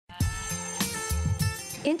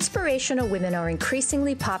Inspirational women are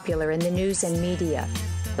increasingly popular in the news and media,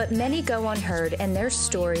 but many go unheard and their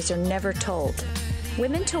stories are never told.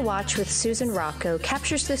 Women to Watch with Susan Rocco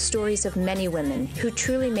captures the stories of many women who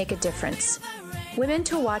truly make a difference. Women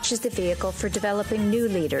to Watch is the vehicle for developing new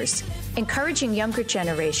leaders, encouraging younger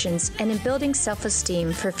generations, and in building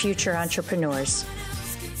self-esteem for future entrepreneurs.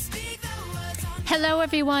 Hello,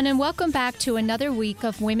 everyone, and welcome back to another week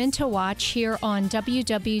of Women to Watch here on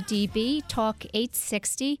WWDB Talk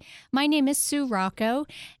 860. My name is Sue Rocco,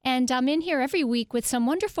 and I'm in here every week with some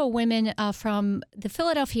wonderful women from the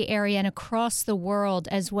Philadelphia area and across the world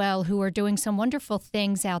as well who are doing some wonderful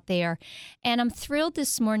things out there. And I'm thrilled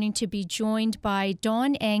this morning to be joined by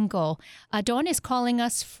Dawn Engle. Dawn is calling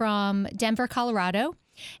us from Denver, Colorado.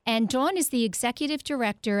 And Dawn is the executive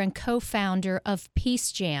director and co-founder of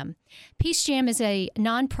PeaceJam. PeaceJam is a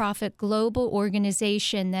nonprofit global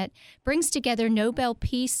organization that brings together Nobel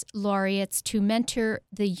Peace laureates to mentor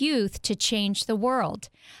the youth to change the world.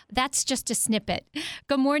 That's just a snippet.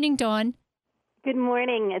 Good morning, Dawn. Good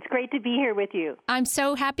morning. It's great to be here with you. I'm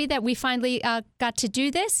so happy that we finally got to do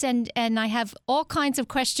this, and I have all kinds of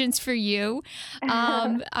questions for you.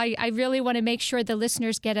 I really want to make sure the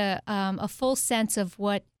listeners get a full sense of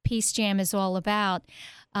what PeaceJam is all about.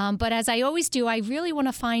 But as I always do, I really want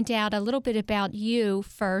to find out a little bit about you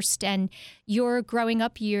first and your growing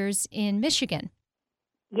up years in Michigan.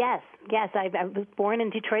 Yes. I was born in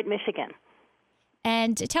Detroit, Michigan.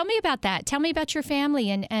 And tell me about that. Tell me about your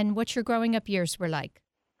family and what your growing up years were like.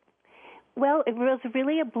 Well, it was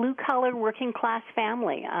really a blue-collar, working-class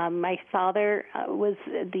family. My father was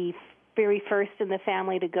the very first in the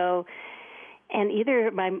family to go, and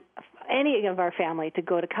any of our family to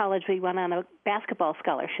go to college. We went on a basketball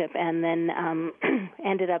scholarship and then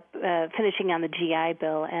ended up finishing on the GI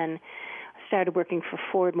Bill and started working for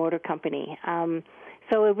Ford Motor Company.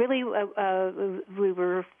 So it really, we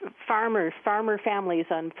were farmer families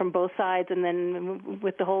from both sides, and then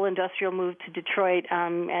with the whole industrial move to Detroit,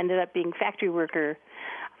 ended up being factory worker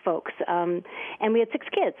folks. And we had 6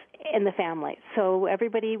 kids in the family. So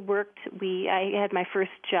everybody worked. I had my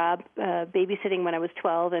first job babysitting when I was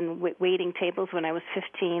 12 and waiting tables when I was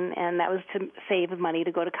 15, and that was to save money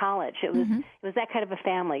to go to college. It was that kind of a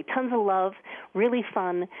family. Tons of love, really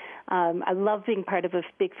fun. I love being part of a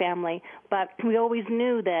big family, but we always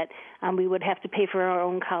knew that we would have to pay for our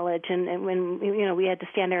own college, and when we had to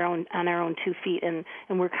stand on our own 2 feet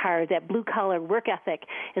and work hard. That blue-collar work ethic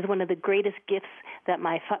is one of the greatest gifts that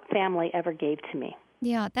my family ever gave to me.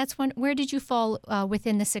 Yeah, that's one. Where did you fall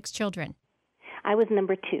within the 6 children? I was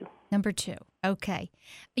number 2. Number 2. Okay.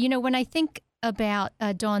 When I think about,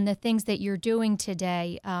 Dawn, the things that you're doing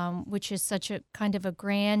today, which is such a kind of a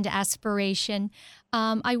grand aspiration,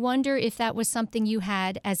 I wonder if that was something you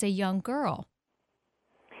had as a young girl.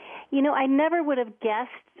 I never would have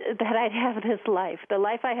guessed that I'd have this life. The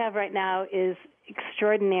life I have right now is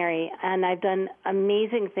extraordinary, and I've done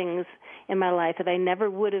amazing things in my life that I never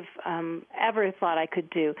would have ever thought I could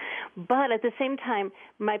do. But at the same time,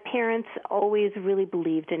 my parents always really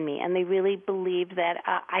believed in me, and they really believed that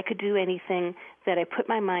I could do anything that I put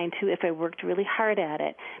my mind to if I worked really hard at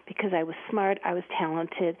it, because I was smart, I was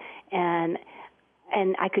talented, and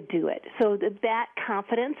I could do it. So that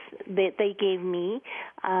confidence that they gave me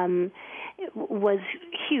was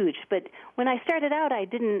huge. But when I started out, I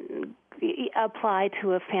didn't apply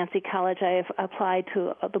to a fancy college. I applied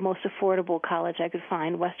to the most affordable college I could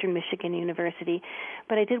find, Western Michigan University.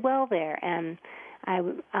 But I did well there, and I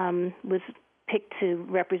was picked to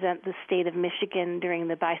represent the state of Michigan during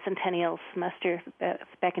the bicentennial semester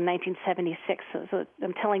back in 1976. So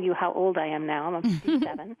I'm telling you how old I am now. I'm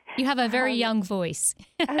 57. You have a very young voice.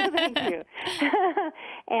 Thank you.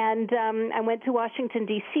 And I went to Washington,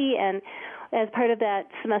 D.C., and as part of that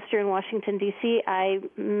semester in Washington, D.C., I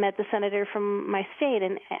met the senator from my state,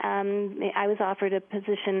 and I was offered a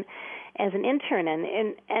position as an intern.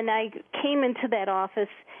 And I came into that office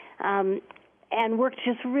and worked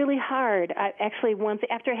just really hard. Once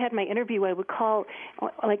after I had my interview, I would call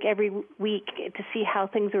like every week to see how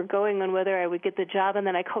things were going and whether I would get the job, and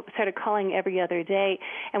then I started calling every other day.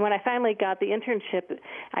 And when I finally got the internship,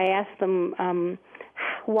 I asked them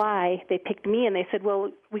why they picked me, and they said,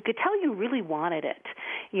 well, we could tell you really wanted it.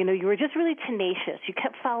 You were just really tenacious. You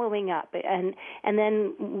kept following up. And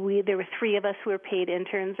then there were 3 of us who were paid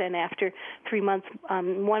interns, and after 3 months,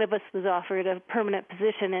 one of us was offered a permanent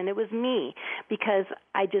position, and it was me, because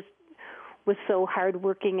I just was so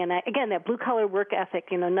hardworking, and again, that blue-collar work ethic,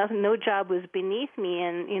 no job was beneath me,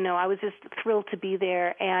 and, I was just thrilled to be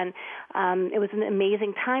there, and it was an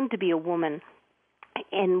amazing time to be a woman.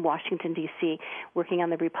 in Washington, D.C., working on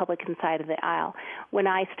the Republican side of the aisle. When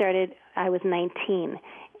I started, I was 19,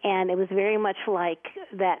 and it was very much like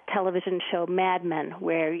that television show Mad Men,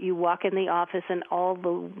 where you walk in the office and all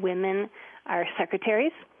the women are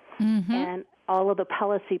secretaries, and all of the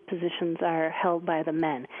policy positions are held by the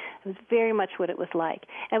men. It was very much what it was like.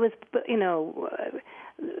 It was,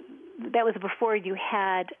 that was before you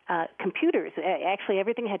had computers. Actually,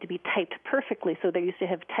 everything had to be typed perfectly, so they used to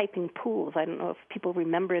have typing pools. I don't know if people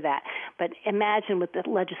remember that. But imagine with the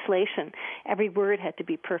legislation, every word had to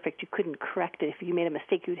be perfect. You couldn't correct it. If you made a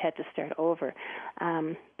mistake, you'd have to start over.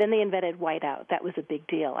 Then they invented whiteout. That was a big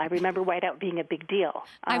deal. I remember whiteout being a big deal.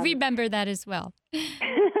 I remember that as well.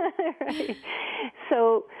 Right.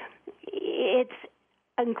 So it's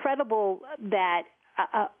incredible that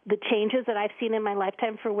the changes that I've seen in my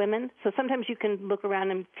lifetime for women. So sometimes you can look around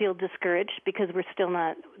and feel discouraged because we're still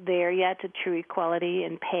not there yet to true equality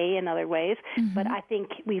and pay in other ways. But I think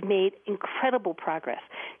we've made incredible progress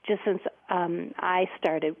just since I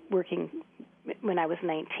started working when I was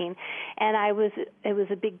 19. And it was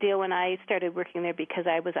a big deal when I started working there because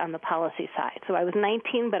I was on the policy side. So I was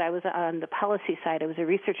 19, but I was on the policy side. I was a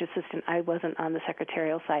research assistant. I wasn't on the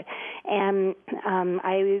secretarial side. And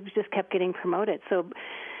I just kept getting promoted. So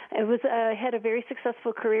I had a very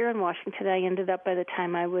successful career in Washington. I ended up, by the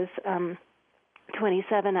time I was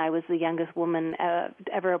 27, I was the youngest woman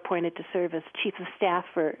ever appointed to serve as chief of staff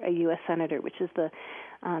for a U.S. senator, which is the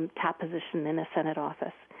top position in a Senate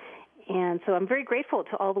office. And so I'm very grateful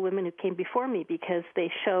to all the women who came before me because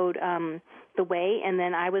they showed the way, and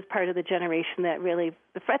then I was part of the generation that really,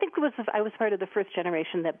 I think I was part of the first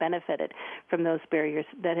generation that benefited from those barriers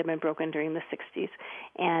that had been broken during the 60s.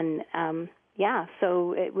 And,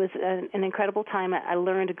 so it was an incredible time. I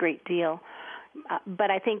learned a great deal.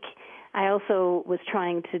 But I think I also was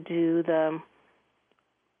trying to do the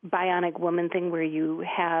bionic woman thing where you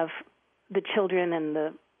have the children and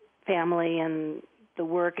the family and the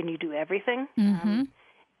work and you do everything. And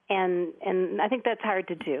I think that's hard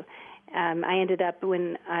to do. I ended up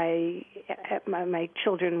when my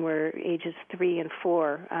children were ages 3 and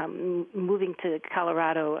 4, moving to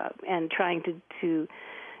Colorado and trying to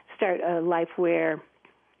start a life where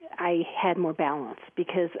I had more balance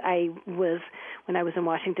because when I was in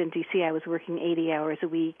Washington, D.C., I was working 80 hours a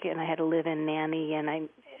week and I had a live-in nanny and I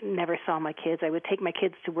never saw my kids. I would take my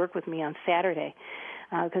kids to work with me on Saturday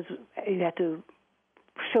because you had to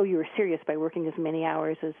show you were serious by working as many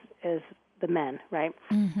hours as the men, right?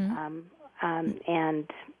 And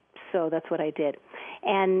so that's what I did.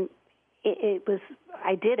 And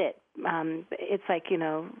I did it. It's like,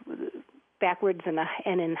 backwards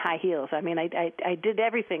and in high heels. I mean, I did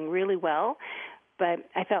everything really well, but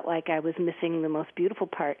I felt like I was missing the most beautiful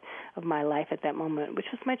part of my life at that moment, which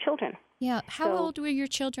was my children. Yeah. How old were your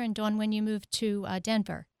children, Dawn, when you moved to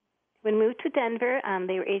Denver? When we moved to Denver,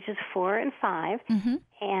 they were ages 4 and 5,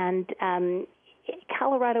 and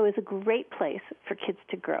Colorado is a great place for kids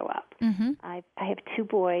to grow up. I have 2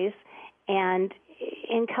 boys, and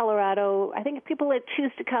in Colorado, I think people that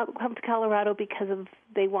choose to come to Colorado because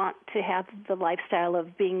they want to have the lifestyle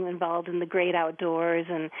of being involved in the great outdoors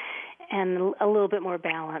and a little bit more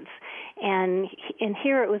balance. And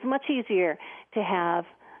here it was much easier to have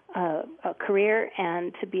a career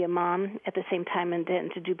and to be a mom at the same time and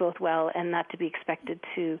to do both well and not to be expected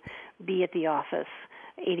to be at the office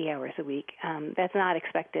 80 hours a week. That's not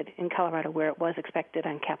expected in Colorado where it was expected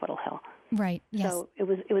on Capitol Hill. Right, yes. So it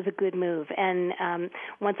was a good move. And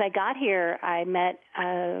once I got here, I met,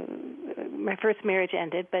 my first marriage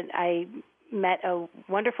ended, but I met a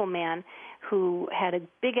wonderful man who had a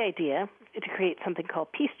big idea to create something called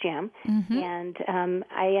PeaceJam, and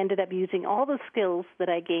I ended up using all the skills that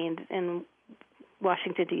I gained in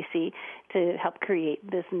Washington, D.C., to help create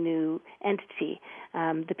this new entity,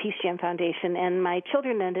 the PeaceJam Foundation, and my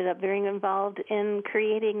children ended up very involved in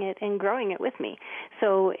creating it and growing it with me.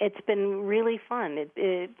 So it's been really fun.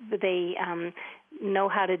 They know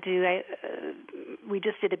how to do. We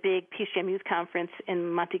just did a big PeaceJam Youth Conference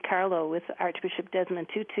in Monte Carlo with Archbishop Desmond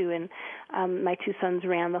Tutu, and my 2 sons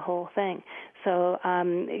ran the whole thing. So,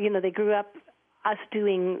 they grew up us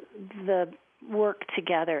doing the work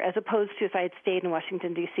together, as opposed to if I had stayed in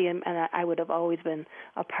Washington, D.C., and I would have always been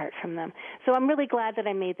apart from them. So I'm really glad that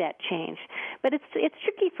I made that change. But it's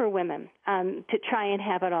tricky for women to try and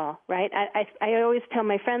have it all, right? I always tell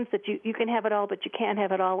my friends that you can have it all, but you can't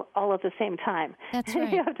have it all at the same time. That's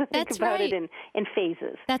right. You have to think about it in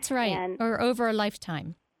phases. That's right, or over a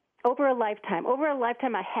lifetime. Over a lifetime. Over a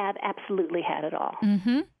lifetime, I have absolutely had it all.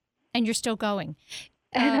 And you're still going.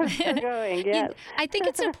 Still going, yes. I think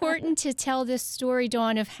it's important to tell this story,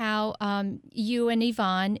 Dawn, of how you and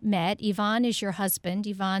Ivan met. Ivan is your husband,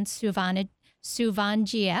 Ivan Suvanjiev.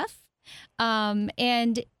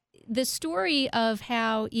 And the story of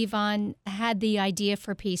how Ivan had the idea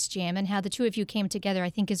for PeaceJam and how the two of you came together, I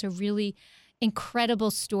think, is a really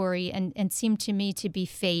incredible story and seemed to me to be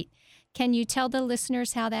fate. Can you tell the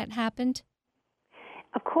listeners how that happened?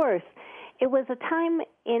 Of course. It was a time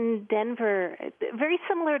in Denver very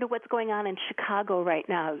similar to what's going on in Chicago right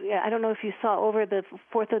now. I don't know if you saw over the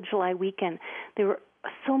 4th of July weekend, there were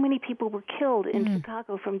so many people were killed in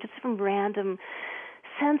Chicago from random,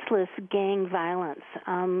 senseless gang violence.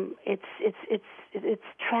 It's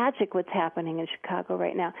tragic what's happening in Chicago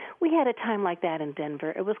right now. We had a time like that in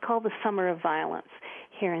Denver. It was called the Summer of Violence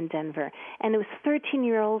here in Denver. And it was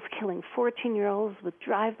 13-year-olds killing 14-year-olds with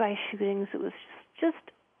drive-by shootings. It was just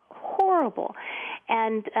horrible.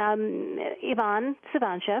 And Ivan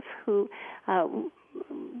Savanchev, who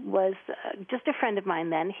was just a friend of mine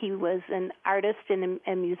then. He was an artist and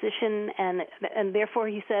a musician, and therefore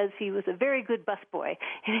he says he was a very good busboy.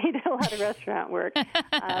 He did a lot of restaurant work.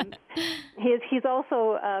 He's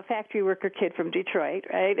also a factory worker kid from Detroit,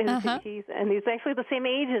 right? And he's actually the same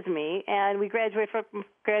age as me, and we graduated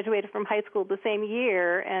from high school the same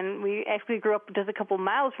year, and we actually grew up just a couple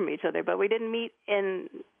miles from each other, but we didn't meet in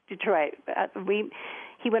Detroit.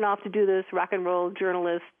 He went off to do this rock and roll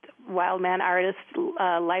journalist, wild man artist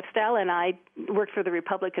lifestyle, and I worked for the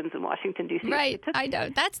Republicans in Washington, D.C. Right, I know.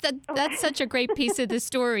 That's such a great piece of the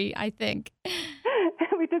story, I think.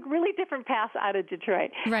 We took really different paths out of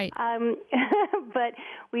Detroit. Right. But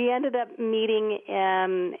we ended up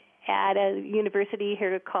meeting at a university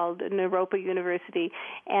here called Naropa University,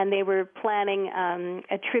 and they were planning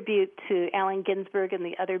a tribute to Allen Ginsberg and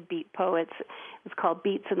the other Beat poets. It was called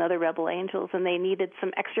Beats and Other Rebel Angels, and they needed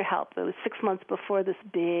some extra help. It was 6 months before this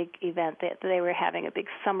big event that they were having, a big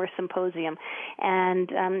summer symposium.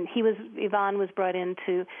 And Ivan was brought in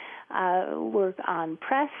to work on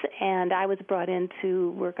press, and I was brought in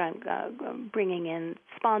to work on bringing in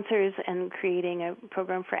sponsors and creating a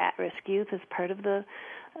program for at-risk youth as part of the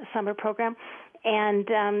summer program. And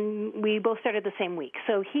we both started the same week.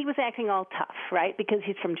 So he was acting all tough, right, because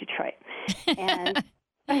he's from Detroit. And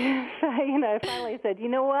I finally said, you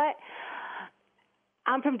know what?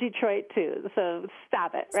 I'm from Detroit, too, so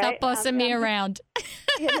stop it, right? Stop bossing me around.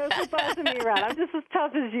 Stop bossing me around. I'm just as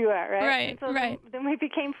tough as you are, right? Right, and so right. Then we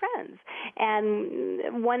became friends.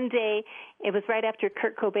 And one day, it was right after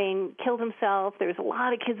Kurt Cobain killed himself. There was a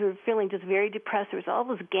lot of kids who were feeling just very depressed. There was all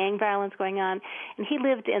this gang violence going on. And he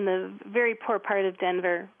lived in the very poor part of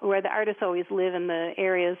Denver, where the artists always live in the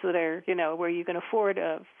areas that are, where you can afford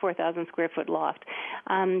a 4,000 square foot loft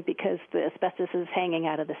because the asbestos is hanging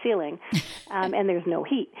out of the ceiling and there's no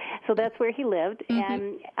heat. So that's where he lived.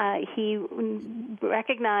 And he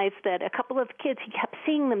recognized that a couple of kids, he kept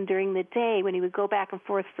seeing them during the day when he would go back and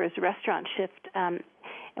forth for his restaurant shift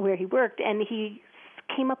where he worked, and he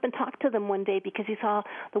came up and talked to them one day because he saw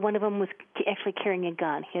that one of them was actually carrying a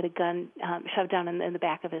gun. He had a gun shoved down in the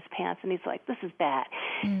back of his pants, and he's like, this is bad.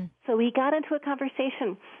 So he got into a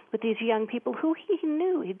conversation with these young people who he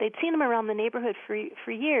knew. They'd seen him around the neighborhood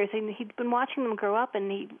for years, and he'd been watching them grow up, and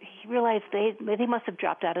he realized they must have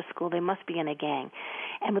dropped out of school. They must be in a gang.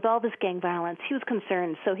 And with all this gang violence, he was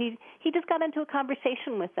concerned. So he just got into a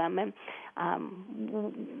conversation with them, and,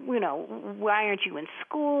 why aren't you in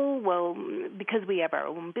school? Well, because we have our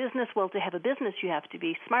own business. Well, to have a business, you have to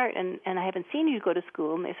be smart, and I haven't seen you go to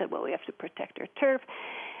school. And they said, well, we have to protect our turf.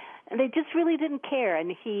 And they just really didn't care.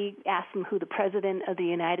 And he asked them who the president of the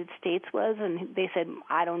United States was, and they said,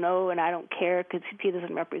 I don't know, and I don't care because he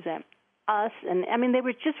doesn't represent us. And, I mean, they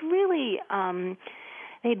were just really,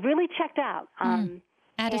 they'd really checked out.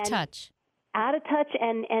 Out of touch. Out of touch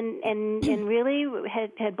and really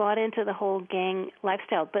had bought into the whole gang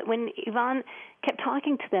lifestyle. But when Ivan kept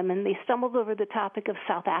talking to them and they stumbled over the topic of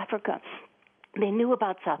South Africa, they knew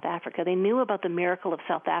about South Africa. They knew about the miracle of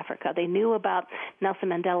South Africa. They knew about Nelson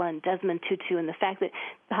Mandela and Desmond Tutu and the fact that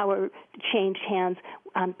power changed hands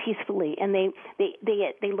peacefully. And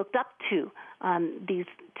they looked up to these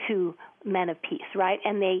two men of peace, right?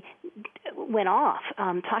 And they went off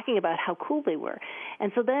talking about how cool they were.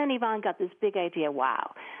 And so then Ivan got this big idea,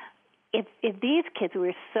 wow, if these kids who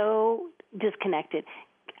are so disconnected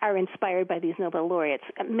are inspired by these Nobel laureates,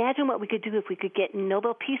 imagine what we could do if we could get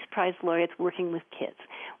Nobel Peace Prize laureates working with kids,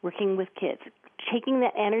 taking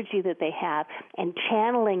that energy that they have and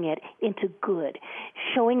channeling it into good,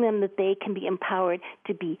 showing them that they can be empowered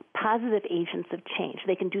to be positive agents of change.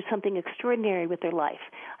 They can do something extraordinary with their life.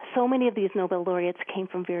 So many of these Nobel laureates came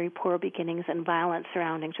from very poor beginnings and violent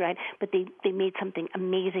surroundings, right? But they made something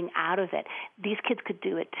amazing out of it. These kids could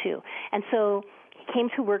do it too. And so he came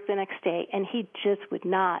to work the next day, and he just would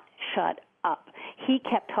not shut up. He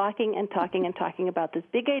kept talking and talking and talking about this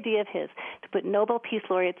big idea of his to put Nobel Peace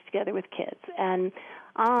Laureates together with kids, and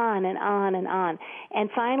on and on and on. And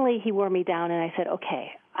finally, he wore me down, and I said,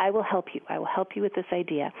 okay, I will help you. I will help you with this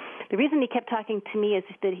idea. The reason he kept talking to me is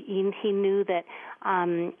that he knew that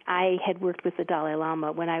I had worked with the Dalai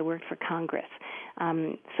Lama when I worked for Congress.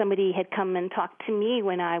 Somebody had come and talked to me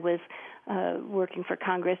when I was working for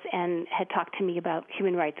Congress and had talked to me about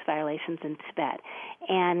human rights violations in Tibet.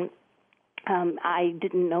 And I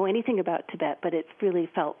didn't know anything about Tibet, but it really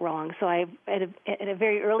felt wrong. So I, at a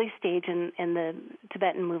very early stage in the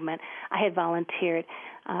Tibetan movement, I had volunteered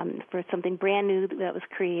for something brand new that was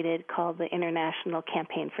created called the International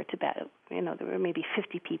Campaign for Tibet. You know, there were maybe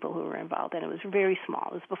 50 people who were involved, and it was very small.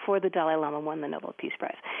 It was before the Dalai Lama won the Nobel Peace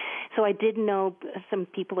Prize. So I did know some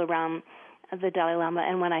people around the Dalai Lama,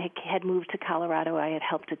 and when I had moved to Colorado, I had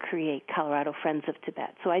helped to create Colorado Friends of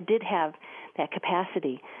Tibet. So I did have that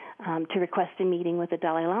capacity to request a meeting with the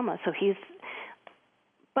Dalai Lama. So he's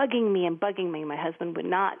bugging me and bugging me. My husband would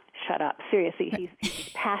not shut up. Seriously, he's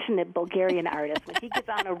a passionate Bulgarian artist. When he gets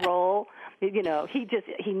on a roll, you know,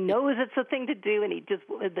 he knows it's a thing to do, and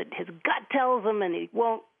his gut tells him, and he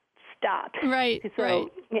won't stop. Right, so, right.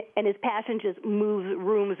 And his passion just moves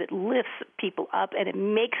rooms. It lifts people up, and it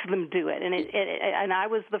makes them do it. And I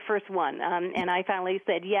was the first one. And I finally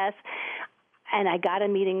said yes. And I got a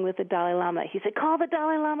meeting with the Dalai Lama. He said, call the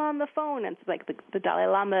Dalai Lama on the phone. And it's like the Dalai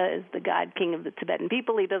Lama is the God King of the Tibetan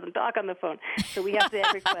people. He doesn't talk on the phone. So we have to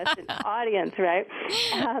request an audience, right?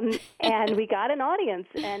 And we got an audience.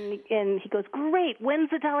 And he goes, great, when's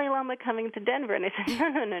the Dalai Lama coming to Denver? And I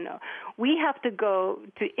said, no. We have to go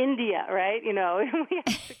to India, right? You know, we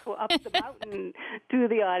have to go up the mountain to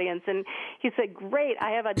the audience. And he said, great,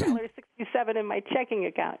 I have $1.67 in my checking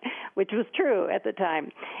account, which was true at the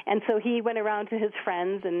time. And so he went around to his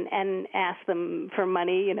friends and asked them for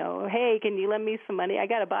money, you know, hey, can you lend me some money? I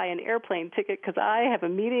got to buy an airplane ticket because I have a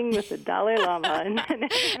meeting with the Dalai Lama.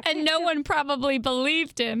 And no one probably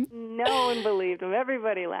believed him. No one believed him.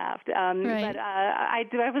 Everybody laughed. Right. But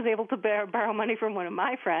I was able to borrow money from one of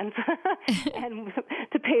my friends and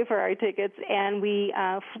to pay for our tickets, and we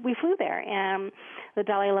flew there. And the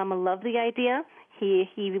Dalai Lama loved the idea. He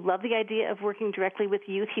loved the idea of working directly with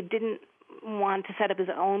youth. He didn't want to set up his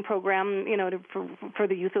own program, you know, for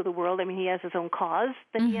the youth of the world. I mean, he has his own cause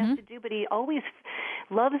that he has to do, but he always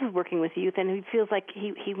loves working with youth, and he feels like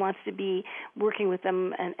he wants to be working with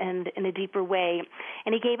them and in a deeper way.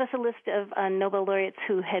 And he gave us a list of Nobel laureates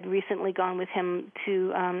who had recently gone with him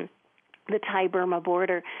to the Thai-Burma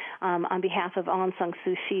border on behalf of Aung San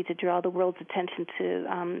Suu Kyi to draw the world's attention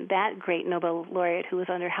to that great Nobel laureate who was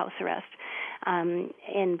under house arrest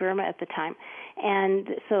in Burma at the time. And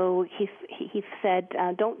so he said,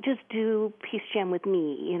 don't just do PeaceJam with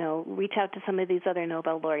me, you know, reach out to some of these other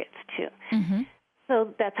Nobel laureates too. Mm-hmm.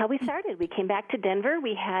 So that's how we started. We came back to Denver.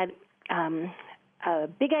 We had a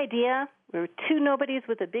big idea. We were two nobodies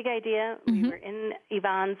with a big idea. Mm-hmm. We were in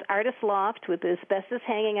Yvonne's artist loft with the asbestos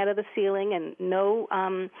hanging out of the ceiling and no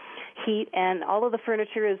heat, and all of the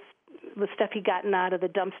furniture is the stuff he'd gotten out of the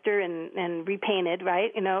dumpster and repainted,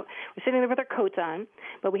 right? You know, we're sitting there with our coats on,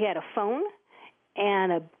 but we had a phone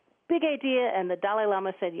and a big idea, and the Dalai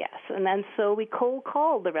Lama said yes. And then so we cold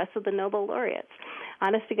called the rest of the Nobel laureates.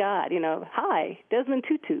 Honest to God, you know, hi, Desmond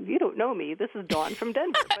Tutu, you don't know me. This is Dawn from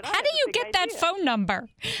Denver. But how do you get that phone number?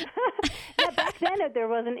 Yeah, back then there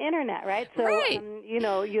wasn't internet, right? So, right. You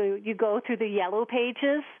know, you go through the yellow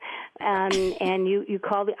pages and you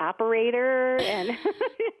call the operator. And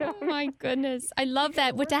you know. Oh, my goodness. I love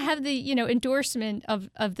that. But to have the, you know, endorsement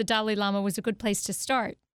of the Dalai Lama was a good place to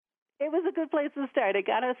start. It was a good place to start. It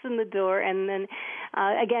got us in the door, and then,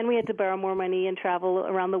 again, we had to borrow more money and travel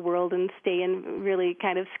around the world and stay in really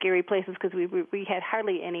kind of scary places because we had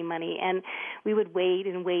hardly any money, and we would wait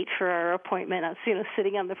and wait for our appointment, you know,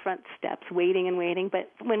 sitting on the front steps, waiting and waiting. But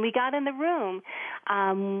when we got in the room,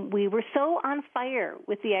 we were so on fire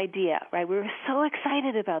with the idea, right? We were so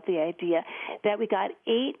excited about the idea that we got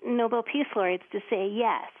 8 Nobel Peace Laureates to say,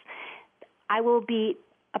 yes, I will be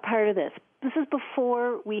a part of this. This is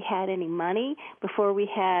before we had any money, before we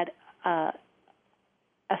had a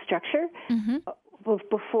structure,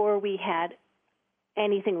 before we had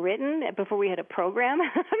anything written, before we had a program.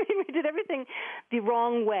 I mean, we did everything the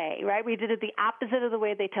wrong way, right? We did it the opposite of the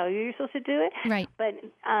way they tell you you're supposed to do it. Right. But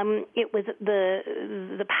it was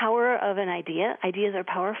the power of an idea. Ideas are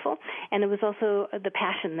powerful. And it was also the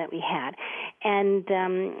passion that we had. And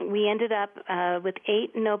we ended up with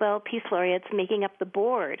 8 Nobel Peace Laureates making up the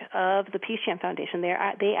board of the PeaceJam Foundation.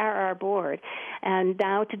 They are our board. And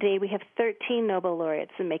now today we have 13 Nobel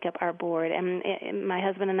laureates that make up our board. And my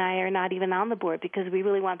husband and I are not even on the board because we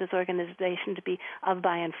really want this organization to be of,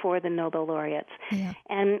 by, and for the Nobel laureates. Yeah.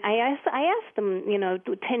 And I asked them,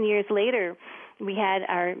 10 years later, we had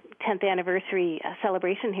our 10th anniversary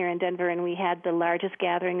celebration here in Denver, and we had the largest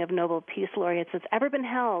gathering of Nobel Peace Laureates that's ever been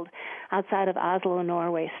held outside of Oslo,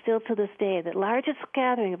 Norway. Still to this day, the largest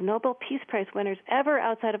gathering of Nobel Peace Prize winners ever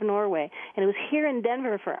outside of Norway. And it was here in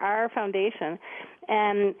Denver for our foundation.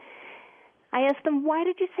 And I asked them, why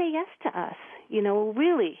did you say yes to us?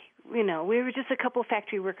 Really, we were just a couple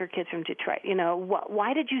factory worker kids from Detroit.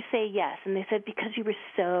 Why did you say yes? And they said, because you were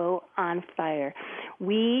so on fire.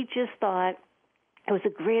 We just thought it was a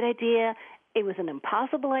great idea. It was an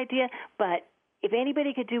impossible idea, but if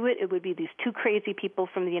anybody could do it, it would be these 2 crazy people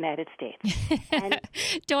from the United States. And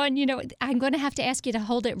Dawn, I'm going to have to ask you to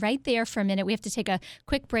hold it right there for a minute. We have to take a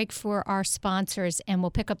quick break for our sponsors, and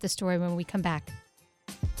we'll pick up the story when we come back.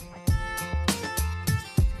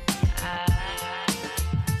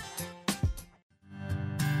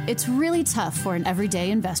 It's really tough for an everyday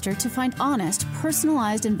investor to find honest,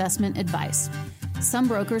 personalized investment advice. Some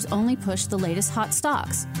brokers only push the latest hot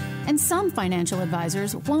stocks, and some financial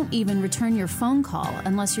advisors won't even return your phone call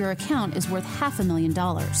unless your account is worth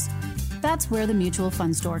 $500,000. That's where the Mutual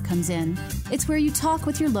Fund Store comes in. It's where you talk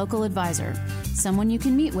with your local advisor, someone you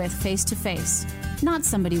can meet with face-to-face, not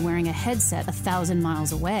somebody wearing a headset 1,000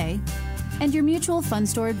 miles away. And your Mutual Fund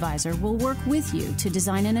Store advisor will work with you to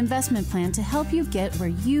design an investment plan to help you get where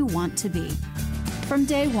you want to be. From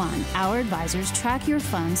day one, our advisors track your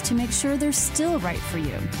funds to make sure they're still right for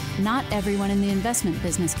you. Not everyone in the investment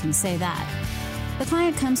business can say that. The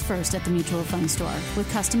client comes first at the Mutual Fund Store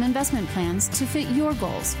with custom investment plans to fit your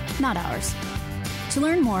goals, not ours. To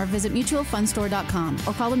learn more, visit MutualFundStore.com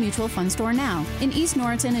or call the Mutual Fund Store now in East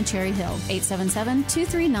Norriton and Cherry Hill,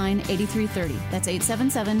 877-239-8330. That's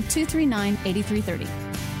 877-239-8330.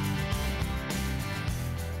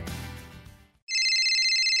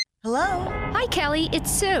 Hello? Hi, Kelly. It's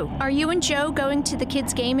Sue. Are you and Joe going to the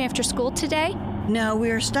kids' game after school today? No, we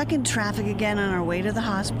are stuck in traffic again on our way to the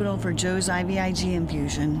hospital for Joe's IVIG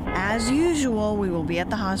infusion. As usual, we will be at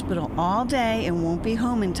the hospital all day and won't be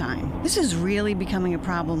home in time. This is really becoming a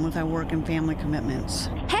problem with our work and family commitments.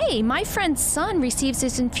 Hey, my friend's son receives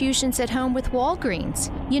his infusions at home with Walgreens.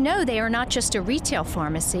 They are not just a retail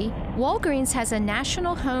pharmacy. Walgreens has a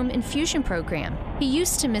national home infusion program. He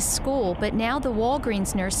used to miss school, but now the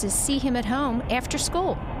Walgreens nurses see him at home after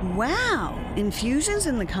school. Wow! Infusions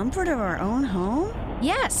in the comfort of our own home?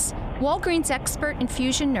 Yes. Walgreens expert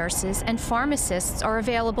infusion nurses and pharmacists are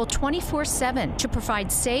available 24/7 to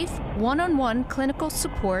provide safe, one-on-one clinical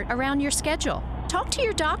support around your schedule. Talk to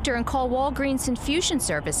your doctor and call Walgreens Infusion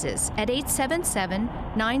Services at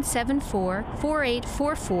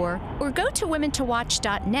 877-974-4844 or go to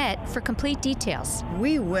womentowatch.net for complete details.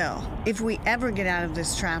 We will, if we ever get out of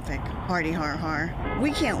this traffic. Hardy har har.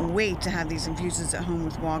 We can't wait to have these infusions at home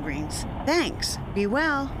with Walgreens. Thanks. Be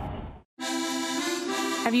well.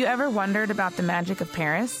 Have you ever wondered about the magic of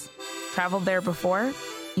Paris? Traveled there before?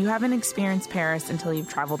 You haven't experienced Paris until you've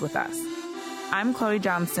traveled with us. I'm Chloe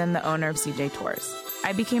Johnston, the owner of CJ Tours.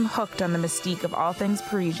 I became hooked on the mystique of all things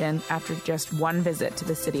Parisian after just one visit to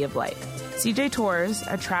the City of Light. CJ Tours,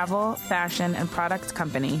 a travel, fashion, and product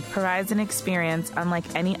company, provides an experience unlike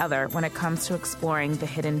any other when it comes to exploring the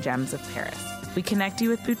hidden gems of Paris. We connect you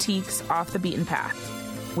with boutiques off the beaten path.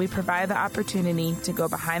 We provide the opportunity to go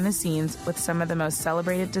behind the scenes with some of the most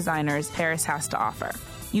celebrated designers Paris has to offer.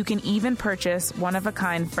 You can even purchase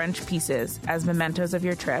one-of-a-kind French pieces as mementos of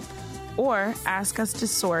your trip, or ask us to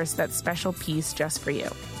source that special piece just for you.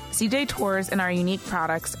 CJ Tours and our unique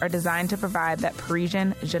products are designed to provide that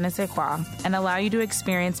Parisian je ne sais quoi and allow you to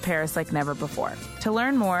experience Paris like never before. To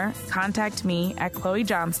learn more, contact me at Chloe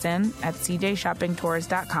Johnston at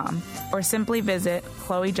cjshoppingtours.com or simply visit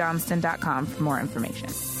chloejohnston.com for more information.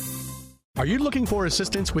 Are you looking for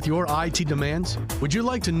assistance with your IT demands? Would you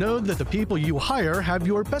like to know that the people you hire have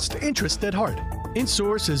your best interest at heart?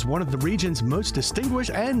 InSource is one of the region's most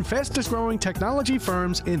distinguished and fastest-growing technology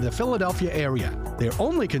firms in the Philadelphia area. Their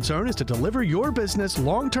only concern is to deliver your business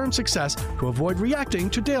long-term success to avoid reacting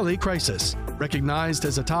to daily crisis. Recognized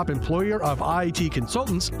as a top employer of IT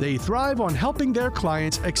consultants, they thrive on helping their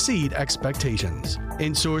clients exceed expectations.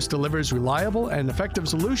 InSource delivers reliable and effective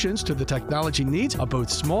solutions to the technology needs of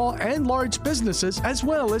both small and large businesses as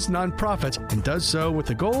well as nonprofits, and does so with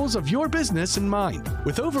the goals of your business in mind.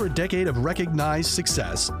 With over a decade of recognized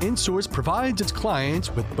success, InSource provides its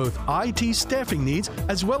clients with both IT staffing needs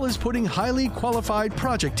as well as putting highly qualified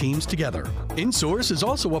project teams together. InSource is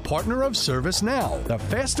also a partner of ServiceNow, the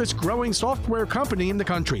fastest growing software company in the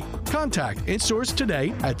country. Contact InSource today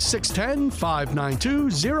at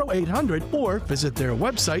 610-592-0800 or visit their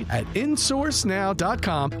website at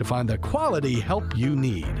insourcenow.com to find the quality help you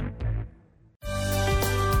need.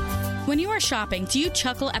 When you are shopping, do you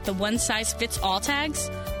chuckle at the one-size-fits-all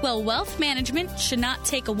tags? Well, wealth management should not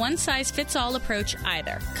take a one-size-fits-all approach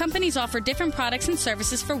either. Companies offer different products and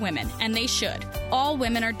services for women, and they should. All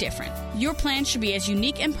women are different. Your plan should be as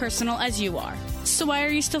unique and personal as you are. So why are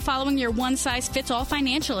you still following your one-size-fits-all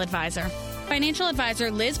financial advisor? Financial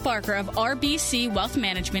advisor Liz Barker of RBC Wealth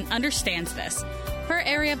Management understands this. Her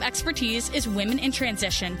area of expertise is women in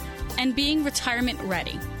transition and being retirement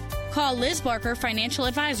ready. Call Liz Barker, Financial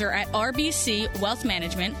Advisor at RBC Wealth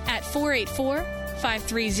Management at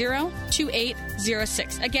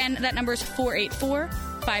 484-530-2806. Again, that number is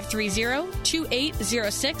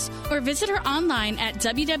 484-530-2806, or visit her online at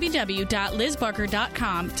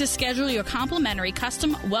www.lizbarker.com to schedule your complimentary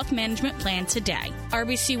custom wealth management plan today.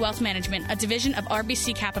 RBC Wealth Management, a division of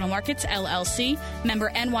RBC Capital Markets, LLC, member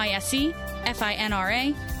NYSE,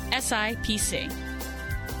 FINRA, SIPC.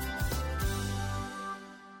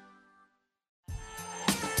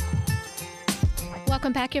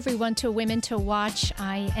 Welcome back, everyone, to Women to Watch.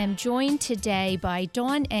 I am joined today by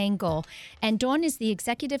Dawn Engle, and Dawn is the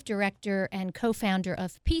executive director and co-founder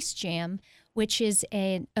of PeaceJam, which is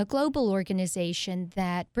a global organization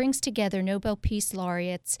that brings together Nobel Peace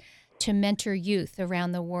Laureates to mentor youth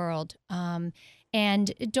around the world.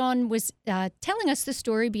 And Dawn was telling us the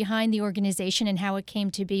story behind the organization and how it came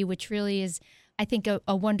to be, which really is, I think,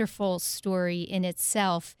 a wonderful story in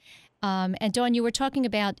itself. And Dawn, you were talking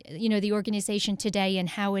about, the organization today and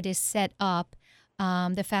how it is set up,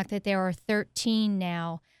 the fact that there are 13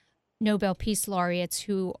 now Nobel Peace Laureates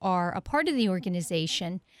who are a part of the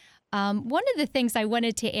organization. One of the things I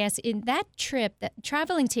wanted to ask, in that trip,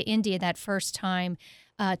 traveling to India that first time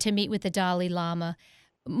to meet with the Dalai Lama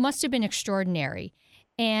must have been extraordinary.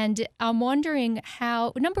 And I'm wondering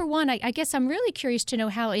how, number one, I guess I'm really curious to know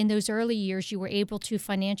how in those early years you were able to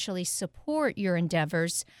financially support your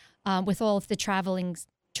endeavors with all of the traveling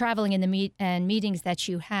and the meetings that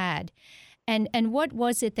you had. And what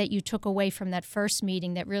was it that you took away from that first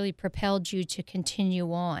meeting that really propelled you to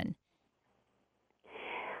continue on?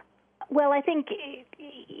 Well, I think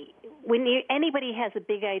when anybody has a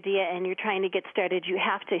big idea and you're trying to get started, you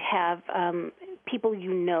have to have people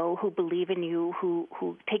who believe in you, who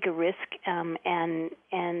take a risk and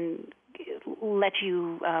let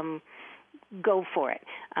you go for it.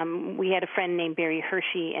 We had a friend named Barry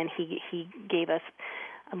Hershey, and he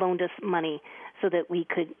loaned us money so that we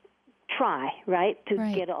could try, to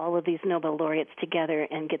get all of these Nobel laureates together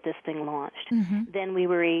and get this thing launched. Mm-hmm. Then we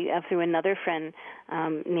were through another friend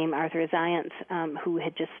named Arthur Zients, who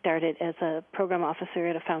had just started as a program officer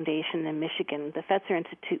at a foundation in Michigan, the Fetzer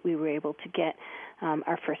Institute. We were able to get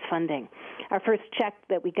our first funding. Our first check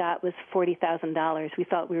that we got was $40,000. We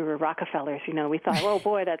thought we were Rockefellers, We thought, oh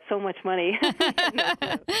boy, that's so much money.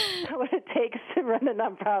 What it takes to run a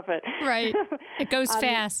nonprofit. Right. It goes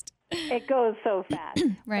fast. It goes so fast.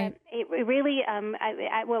 Right. But it really,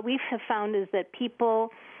 what we have found is that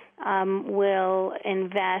people will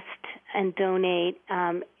invest and donate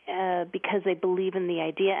because they believe in the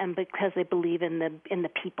idea and because they believe in the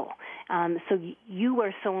people. So you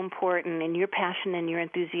are so important, and your passion and your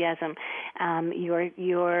enthusiasm,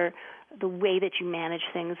 the way that you manage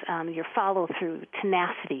things, your follow-through,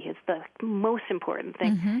 tenacity is the most important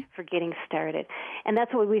thing for getting started. And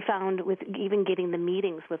that's what we found with even getting the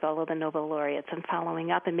meetings with all of the Nobel laureates and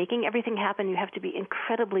following up and making everything happen. You have to be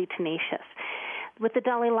incredibly tenacious. With the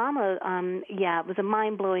Dalai Lama, it was a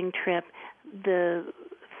mind-blowing trip. The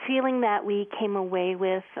feeling that we came away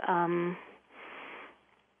with, the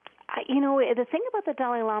thing about the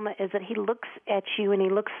Dalai Lama is that he looks at you and he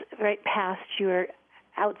looks right past your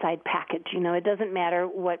outside package. It doesn't matter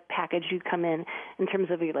what package you come in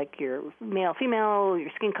terms of your male, female, your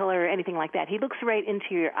skin color, anything like that. He looks right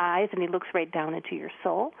into your eyes and he looks right down into your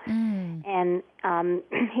soul. Mm. And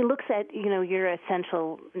he looks at, your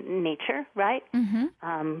essential nature, right?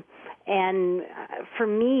 Mm-hmm. And for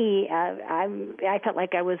me, I felt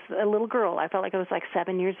like I was a little girl. I felt like I was like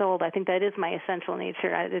 7 years old. I think that is my essential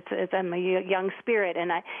nature. I'm a young spirit,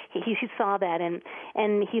 and he saw that,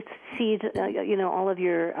 and he sees all of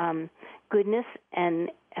your goodness and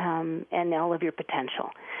all of your potential.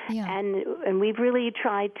 Yeah. And we've really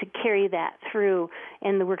tried to carry that through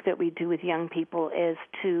in the work that we do with young people, is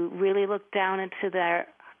to really look down into their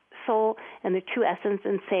soul and their true essence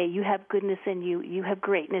and say, you have goodness in you, you have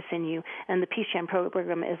greatness in you. And the PeaceJam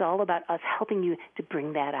program is all about us helping you to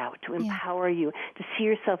bring that out, to empower you, to see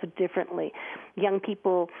yourself differently. Young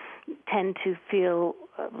people tend to feel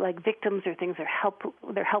like victims, or things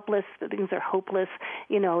they're helpless, things are hopeless.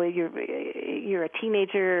 You're a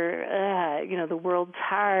teenager, the world's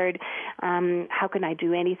hard. How can I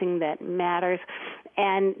do anything that matters?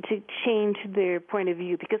 And to change their point of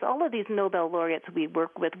view, because all of these Nobel laureates we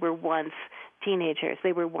work with were once teenagers.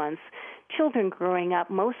 They were once children growing up,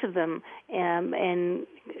 most of them in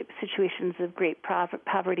situations of great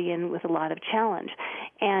poverty and with a lot of challenge.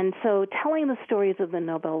 And so telling the stories of the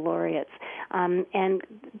Nobel laureates and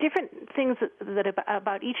different things that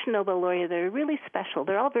about each Nobel laureate that are really special.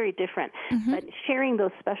 They're all very different, but sharing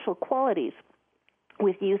those special qualities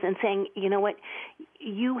with youth and saying, you know what,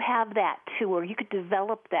 you have that too, or you could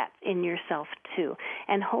develop that in yourself too,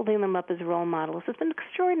 and holding them up as role models has been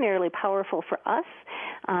extraordinarily powerful for us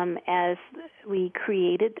as we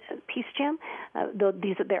created PeaceJam.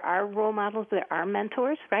 There are role models, there are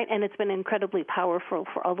mentors, right? And it's been incredibly powerful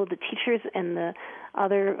for all of the teachers and the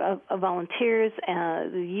other volunteers,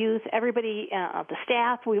 the youth, everybody, the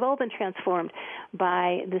staff. We've all been transformed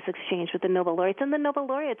by this exchange with the Nobel laureates, and the Nobel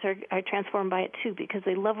laureates are transformed by it too, because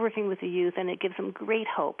they love working with the youth, and it gives them great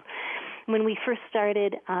hope. When we first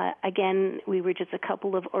started, again, we were just a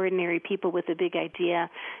couple of ordinary people with a big idea.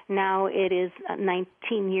 Now it is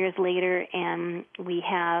 19 years later, and we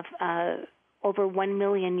have over 1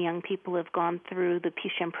 million young people have gone through the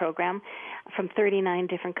PeaceJam program from 39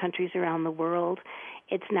 different countries around the world.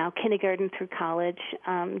 It's now kindergarten through college.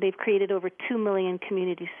 They've created over 2 million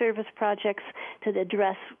community service projects to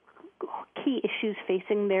address key issues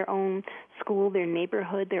facing their own school, their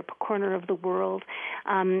neighborhood, their corner of the world.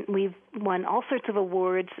 We've won all sorts of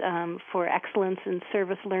awards for excellence in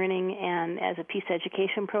service learning and as a peace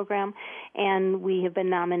education program, and we have been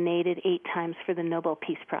nominated 8 times for the Nobel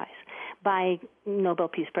Peace Prize by Nobel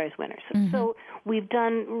Peace Prize winners. So we've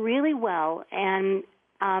done really well, and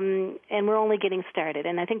we're only getting started.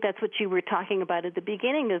 And I think that's what you were talking about at the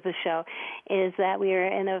beginning of the show, is that we are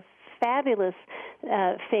in a fabulous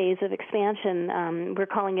phase of expansion. We're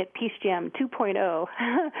calling it PeaceJam 2.0,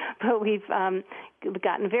 but we've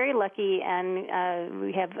gotten very lucky, and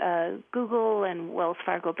we have Google and Wells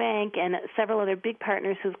Fargo Bank and several other big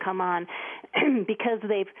partners who've come on because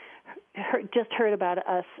they've just heard about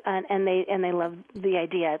us, and they love the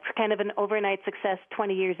idea. It's kind of an overnight success,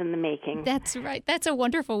 20 years in the making. That's right. That's a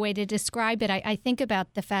wonderful way to describe it. I think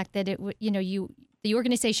about the fact that the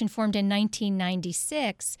organization formed in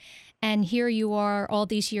 1996, and here you are all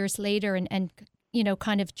these years later, and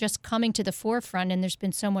kind of just coming to the forefront, and there's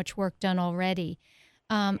been so much work done already.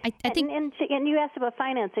 I think, and you asked about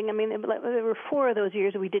financing. I mean, there were 4 of those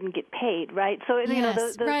years we didn't get paid, right? So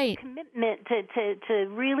the commitment to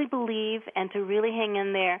really believe and to really hang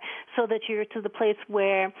in there, so that you're to the place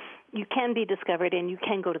where you can be discovered and you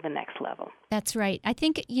can go to the next level. That's right. I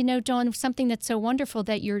think Dawn, something that's so wonderful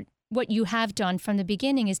that what you have done from the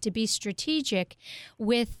beginning is to be strategic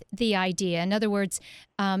with the idea. In other words,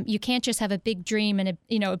 you can't just have a big dream and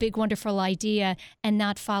a big wonderful idea and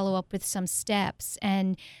not follow up with some steps.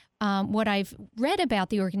 And what I've read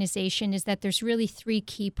about the organization is that there's really 3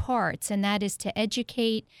 key parts, and that is to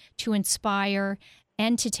educate, to inspire,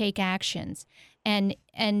 and to take actions. And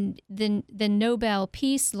the Nobel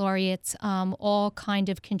Peace Laureates all kind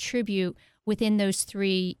of contribute within those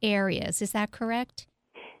 3 areas. Is that correct?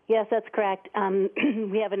 Yes, that's correct.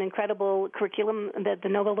 We have an incredible curriculum that the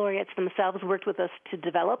Nobel laureates themselves worked with us to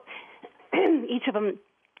develop. Each of them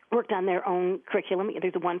worked on their own curriculum.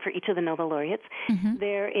 There's one for each of the Nobel laureates.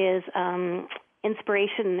 There is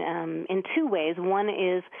inspiration in 2 ways. One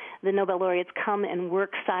is the Nobel laureates come and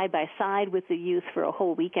work side by side with the youth for a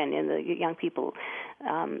whole weekend, and the young people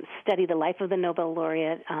study the life of the Nobel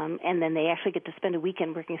laureate, and then they actually get to spend a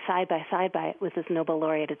weekend working side by side with this Nobel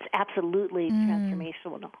laureate. It's absolutely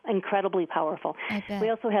transformational, incredibly powerful. We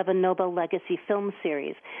also have a Nobel Legacy film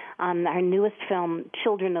series. Our newest film,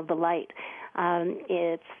 Children of the Light,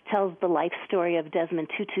 it tells the life story of Desmond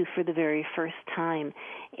Tutu for the very first time.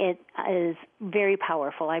 It is very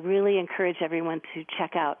powerful. I really encourage everyone to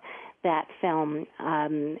check out that film,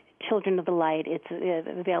 Children of the Light. It's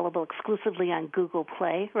available exclusively on Google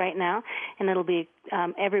Play right now, and it'll be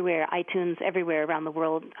everywhere, iTunes, everywhere around the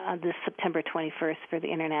world this September 21st for the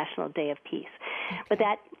International Day of Peace. Okay. But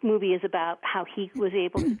that movie is about how he was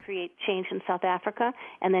able to create change in South Africa,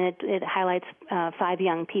 and then it highlights 5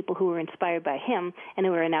 young people who were inspired by him and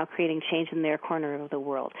who are now creating change in their corner of the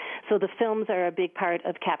world. So the films are a big part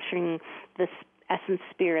of capturing this essence,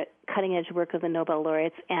 spirit, cutting-edge work of the Nobel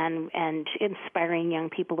laureates and inspiring young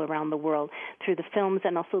people around the world through the films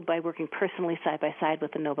and also by working personally side by side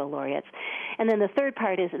with the Nobel laureates. And then the third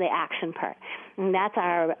part is the action part, and that's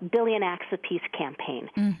our Billion Acts of Peace campaign.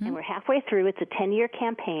 Mm-hmm. And we're halfway through. It's a 10-year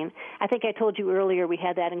campaign. I think I told you earlier we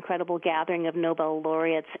had that incredible gathering of Nobel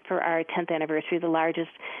laureates for our 10th anniversary, the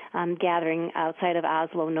largest gathering outside of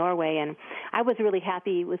Oslo, Norway. And I was really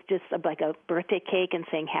happy with just like a birthday cake and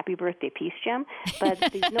saying happy birthday, PeaceJam. But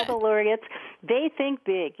these Nobel laureates, they think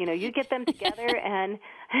big. You know, you get them together and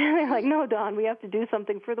they're like, no, Dawn, we have to do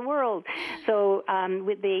something for the world. So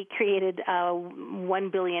they created 1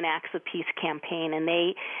 Billion Acts of Peace campaign, and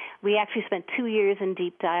we actually spent 2 years in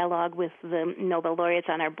deep dialogue with the Nobel laureates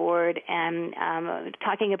on our board and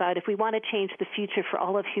talking about if we want to change the future for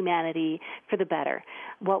all of humanity for the better,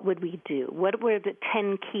 what would we do? What were the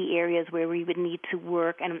 10 key areas where we would need to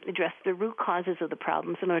work and address the root causes of the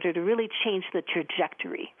problems in order to really change the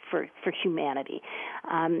trajectory for humanity?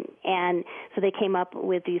 And so they came up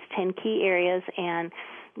with these 10 key areas, and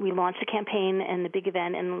we launched a campaign and the big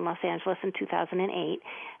event in Los Angeles in 2008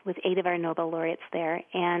 with 8 of our Nobel laureates there,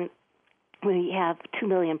 and we have 2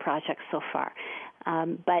 million projects so far.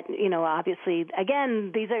 But, you know, obviously,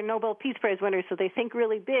 again, these are Nobel Peace Prize winners, so they think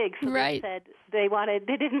really big. So right. They said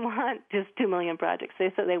they didn't want just 2 million projects.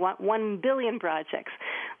 They said they want 1 billion projects.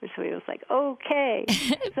 So it was like, okay.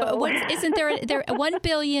 So, isn't there 1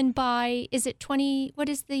 billion by, is it 20, what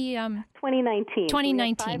is the? 2019.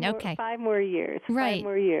 2019, okay. 5 more years. Right. 5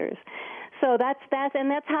 more years. So that's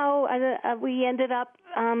how we ended up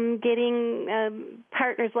getting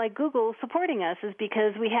partners like Google supporting us, is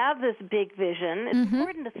because we have this big vision. It's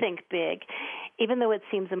important to think big, even though it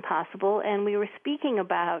seems impossible. And we were speaking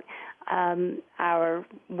about our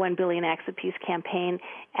 1 Billion Acts of Peace campaign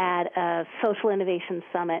at a Social Innovation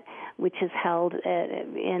Summit, which is held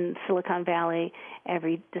in Silicon Valley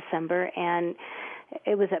every December. And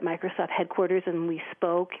it was at Microsoft headquarters, and we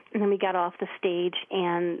spoke, and then we got off the stage,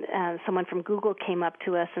 and someone from Google came up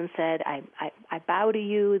to us and said, I bow to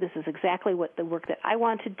you. This is exactly what the work that I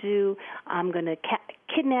want to do. I'm going to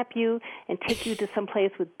kidnap you and take you to some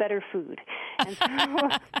place with better food. And so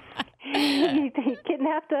he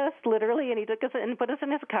kidnapped us, literally, and he took us and put us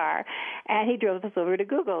in his car, and he drove us over to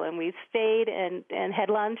Google, and we stayed and had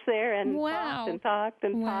lunch there and talked.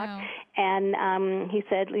 And he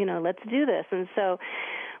said, you know, let's do this. And so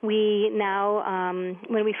we now,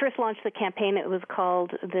 when we first launched the campaign, it was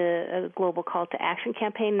called the Global Call to Action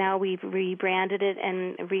campaign. Now we've rebranded it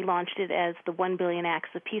and relaunched it as the 1 Billion Acts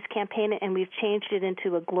of Peace campaign, and we've changed it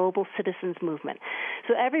into a global citizens movement.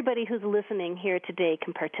 So everybody who's listening here today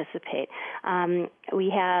can participate. We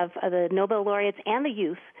have the Nobel laureates and the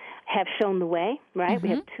youth have shown the way, right? Mm-hmm.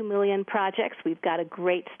 We have 2 million projects. We've got a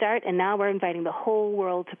great start, and now we're inviting the whole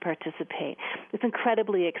world to participate. It's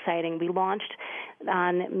incredibly exciting. We launched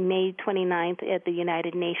on May 29th at the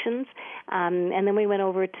United Nations, and then we went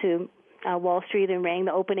over to Wall Street and rang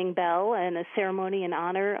the opening bell and a ceremony in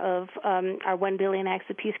honor of our 1 Billion Acts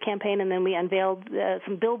of Peace campaign, and then we unveiled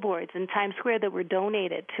some billboards in Times Square that were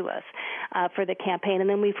donated to us for the campaign, and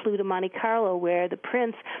then we flew to Monte Carlo, where the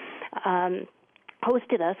Prince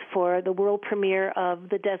hosted us for the world premiere of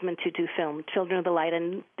the Desmond Tutu film, Children of the Light,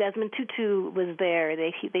 and Desmond Tutu was there.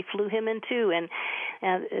 They flew him in too, and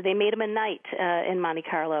they made him a knight in Monte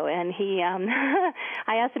Carlo. And he,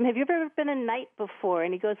 I asked him, "Have you ever been a knight before?"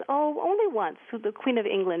 And he goes, "Oh, only once. The Queen of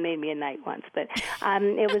England made me a knight once." But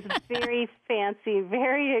it was very fancy,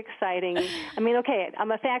 very exciting. I mean, okay,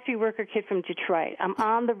 I'm a factory worker kid from Detroit. I'm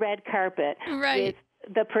on the red carpet with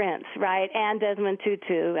the Prince, right, and Desmond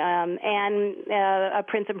Tutu, and a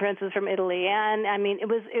Prince and Princess from Italy, and I mean, it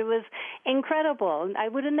was incredible. I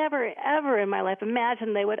would have never, ever in my life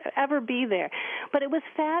imagined they would ever be there, but it was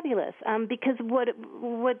fabulous because what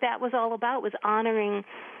that was all about was honoring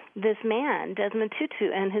this man, Desmond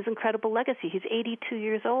Tutu, and his incredible legacy. He's 82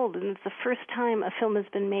 years old, and it's the first time a film has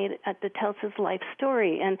been made that tells his life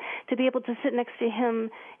story, and to be able to sit next to him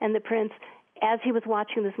and the Prince as he was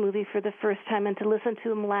watching this movie for the first time, and to listen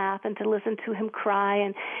to him laugh and to listen to him cry,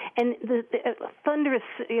 and the thunderous,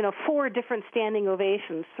 4 different standing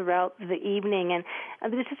ovations throughout the evening, and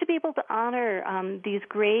just to be able to honor these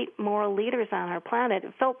great moral leaders on our planet,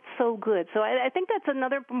 it felt so good. So I think that's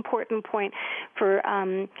another important point for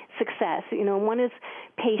success. One is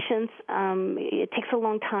patience. It takes a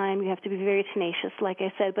long time. You have to be very tenacious, like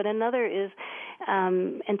I said. But another is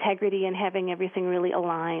integrity and having everything really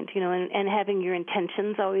aligned, and having your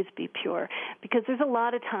intentions always be pure. Because there's a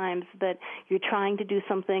lot of times that you're trying to do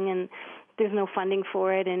something and there's no funding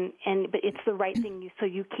for it, but it's the right thing, so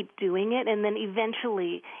you keep doing it, and then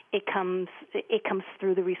eventually it comes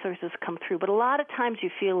through. The resources come through. But a lot of times you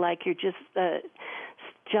feel like you're just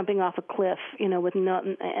jumping off a cliff, with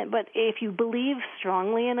nothing. But if you believe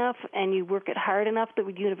strongly enough and you work it hard enough, the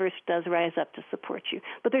universe does rise up to support you.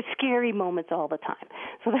 But there's scary moments all the time.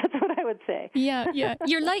 So that's what I would say. Yeah.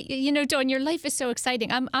 Your life, Dawn, your life is so exciting.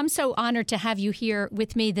 I'm so honored to have you here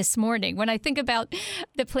with me this morning. When I think about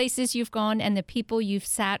the places you've gone and the people you've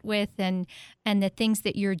sat with and the things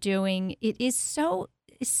that you're doing, it is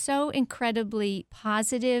so incredibly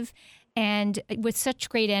positive and with such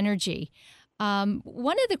great energy.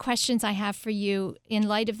 One of the questions I have for you, in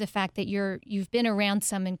light of the fact that you've been around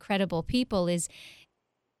some incredible people, is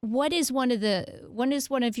what is one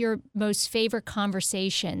of your most favorite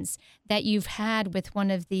conversations that you've had with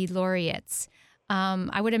one of the laureates?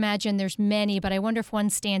 I would imagine there's many, but I wonder if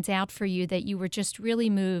one stands out for you that you were just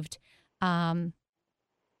really moved in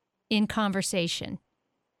conversation.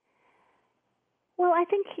 Well, I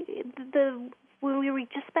think when we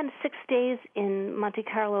just spent 6 days in Monte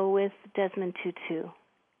Carlo with Desmond Tutu.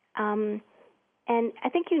 And I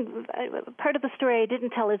think part of the story I didn't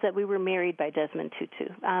tell is that we were married by Desmond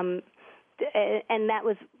Tutu. And that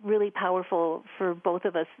was really powerful for both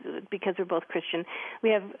of us because we're both Christian. We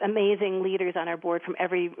have amazing leaders on our board from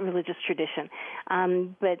every religious tradition.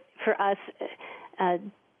 But for us,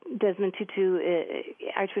 Desmond Tutu,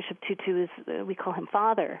 Archbishop Tutu, we call him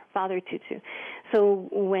Father Tutu. So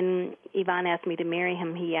when Yvonne asked me to marry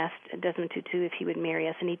him, he asked Desmond Tutu if he would marry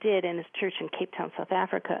us, and he did in his church in Cape Town, South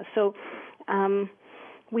Africa. So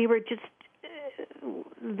we were just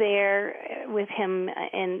there with him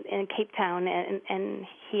in Cape Town, and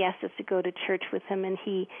he asked us to go to church with him, and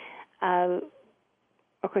he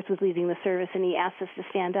of course, was leading the service, and he asked us to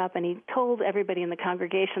stand up, and he told everybody in the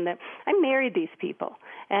congregation that I married these people.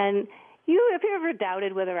 And if you ever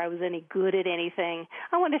doubted whether I was any good at anything,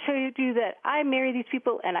 I want to show you that I married these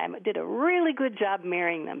people, and I did a really good job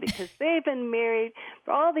marrying them because they've been married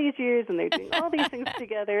for all these years, and they're doing all these things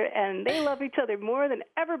together, and they love each other more than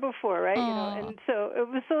ever before, right? And so it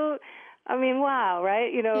was so... wow,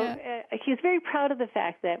 right? He's very proud of the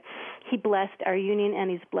fact that he blessed our union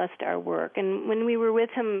and he's blessed our work. And when we were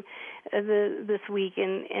with him this week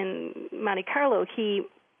in Monte Carlo, he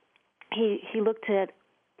looked at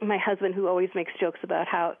my husband, who always makes jokes about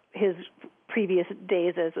how his previous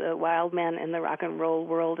days as a wild man in the rock and roll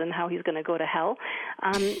world and how he's going to go to hell.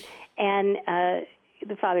 And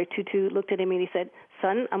the Father Tutu looked at him and he said,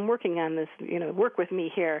 "Son, I'm working on this. Work with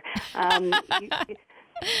me here.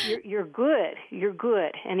 You're good. You're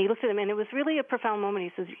good." And he looked at him, and it was really a profound moment.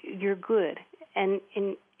 He says, "You're good, and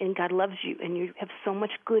God loves you, and you have so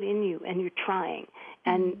much good in you, and you're trying,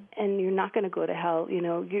 and you're not going to go to hell.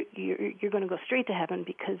 You're going to go straight to heaven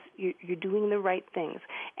because you're doing the right things."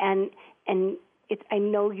 And I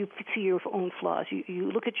know you see your own flaws.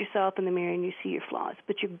 You look at yourself in the mirror and you see your flaws,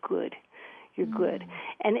 but you're good. You're good.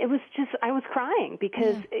 And it was just, I was crying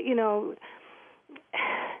because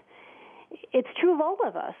it's true of all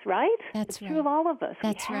of us, right? It's true of all of us.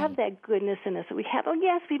 We have that goodness in us. We have,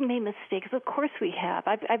 yes, we've made mistakes. Of course we have.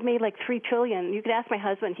 I've made like 3 trillion. You could ask my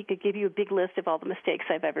husband. He could give you a big list of all the mistakes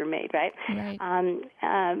I've ever made, right?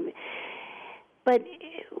 Right. But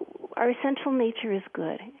our essential nature is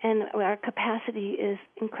good, and our capacity is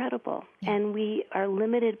incredible. Yeah. And we are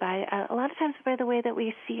limited by, a lot of times, by the way that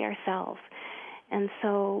we see ourselves. And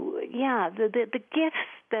so, the gifts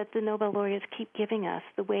that the Nobel laureates keep giving us,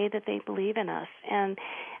 the way that they believe in us, and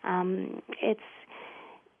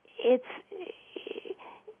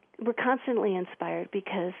we're constantly inspired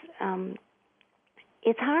because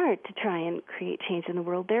it's hard to try and create change in the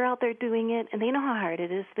world. They're out there doing it, and they know how hard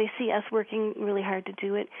it is. They see us working really hard to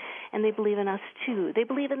do it, and they believe in us too. They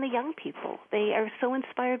believe in the young people. They are so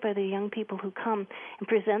inspired by the young people who come and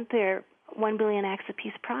present their 1 billion acts of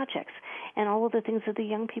peace projects and all of the things that the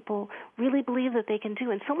young people really believe that they can do.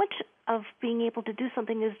 And so much of being able to do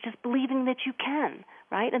something is just believing that you can,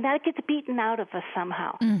 right? And that gets beaten out of us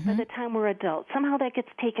somehow by the time we're adults. Somehow that gets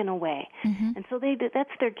taken away. And so that's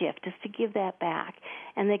their gift, is to give that back.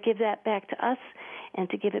 And they give that back to us and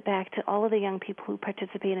to give it back to all of the young people who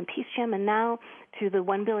participate in PeaceJam. And now through the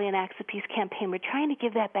 1 Billion Acts of Peace campaign, we're trying to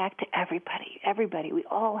give that back to everybody. We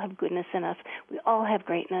all have goodness in us. We all have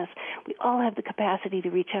greatness. We all have the capacity to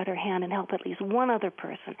reach out our hand and help at least one other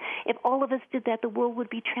person. If all of us did that, the world would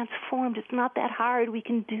be transformed. It's not that hard. We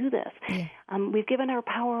can do this. Yeah. We've given our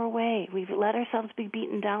power away. We've let ourselves be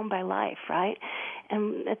beaten down by life, right?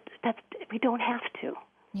 And we don't have to.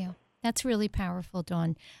 Yeah. That's really powerful,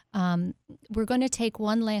 Dawn. We're going to take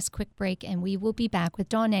one last quick break, and we will be back with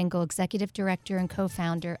Dawn Engle, Executive Director and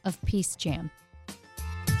co-founder of PeaceJam.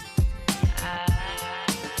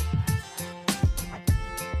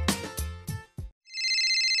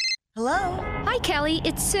 Hello? Hi, Kelly.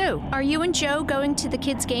 It's Sue. Are you and Joe going to the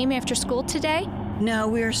kids' game after school today? No,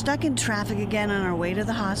 we are stuck in traffic again on our way to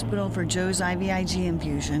the hospital for Joe's IVIG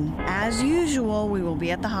infusion. As usual, we will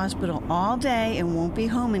be at the hospital all day and won't be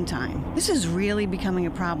home in time. This is really becoming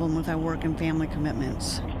a problem with our work and family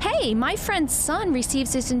commitments. Hey, my friend's son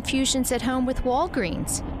receives his infusions at home with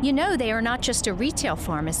Walgreens. You know, they are not just a retail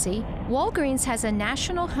pharmacy. Walgreens has a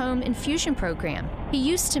national home infusion program. He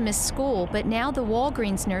used to miss school, but now the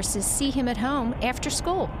Walgreens nurses see him at home after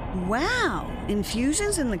school. Wow!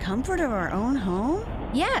 Infusions in the comfort of our own home?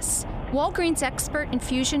 Yes. Walgreens expert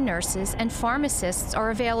infusion nurses and pharmacists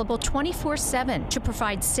are available 24/7 to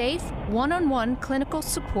provide safe, one-on-one clinical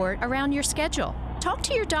support around your schedule. Talk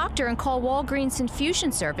to your doctor and call Walgreens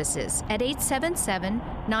Infusion Services at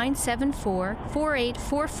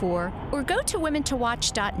 877-974-4844 or go to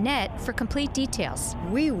womentowatch.net for complete details.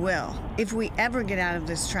 We will, if we ever get out of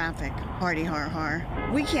this traffic. Hardy har har.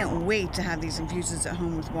 We can't wait to have these infusions at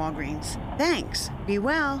home with Walgreens. Thanks. Be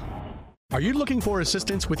well. Are you looking for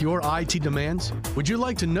assistance with your IT demands? Would you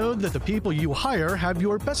like to know that the people you hire have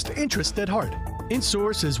your best interest at heart?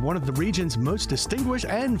 InSource is one of the region's most distinguished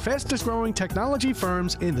and fastest-growing technology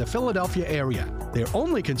firms in the Philadelphia area. Their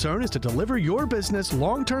only concern is to deliver your business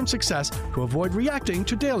long-term success to avoid reacting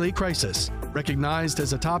to daily crisis. Recognized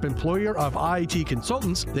as a top employer of IT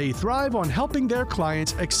consultants, they thrive on helping their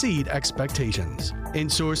clients exceed expectations.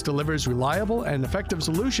 InSource delivers reliable and effective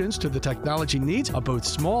solutions to the technology needs of both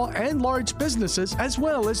small and large businesses as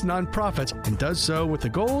well as nonprofits, and does so with the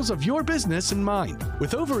goals of your business in mind.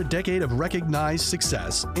 With over a decade of recognized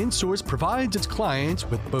success, InSource provides its clients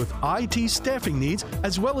with both IT staffing needs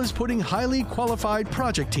as well as putting highly qualified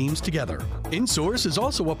project teams together. InSource is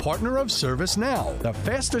also a partner of ServiceNow, the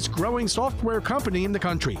fastest-growing software company in the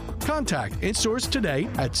country. Contact InSource today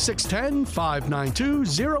at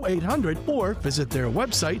 610-592-0800 or visit their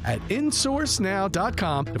website at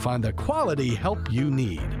insourcenow.com to find the quality help you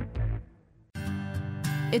need.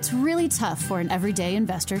 It's really tough for an everyday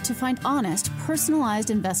investor to find honest, personalized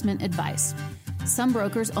investment advice. Some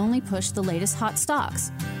brokers only push the latest hot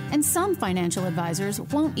stocks, and some financial advisors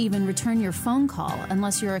won't even return your phone call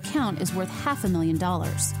unless your account is worth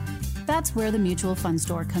 $500,000. That's where the Mutual Fund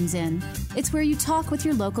Store comes in. It's where you talk with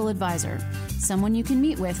your local advisor, someone you can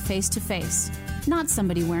meet with face-to-face, not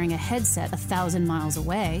somebody wearing a headset 1,000 miles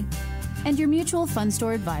away. And your Mutual Fund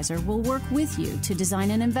Store advisor will work with you to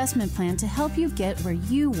design an investment plan to help you get where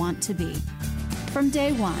you want to be. From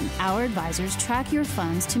day one, our advisors track your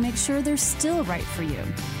funds to make sure they're still right for you.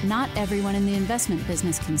 Not everyone in the investment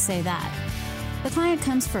business can say that. The client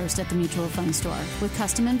comes first at the Mutual Fund Store with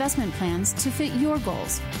custom investment plans to fit your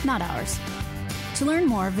goals, not ours. To learn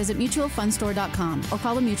more, visit mutualfundstore.com or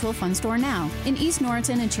call the Mutual Fund Store now in East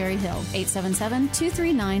Norriton and Cherry Hill,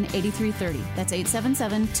 877-239-8330. That's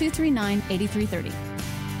 877-239-8330.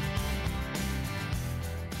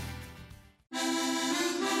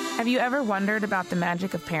 Have you ever wondered about the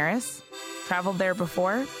magic of Paris? Traveled there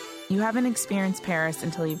before? You haven't experienced Paris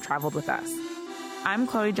until you've traveled with us. I'm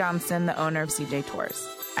Chloe Johnston, the owner of CJ Tours.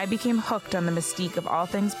 I became hooked on the mystique of all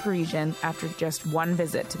things Parisian after just one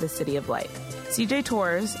visit to the City of Light. CJ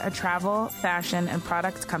Tours, a travel, fashion, and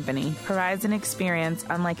products company, provides an experience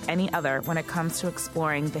unlike any other when it comes to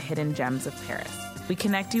exploring the hidden gems of Paris. We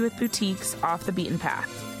connect you with boutiques off the beaten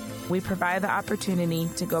path. We provide the opportunity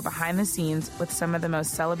to go behind the scenes with some of the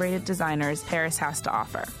most celebrated designers Paris has to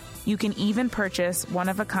offer. You can even purchase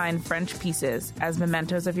one-of-a-kind French pieces as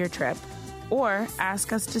mementos of your trip, or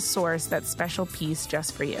ask us to source that special piece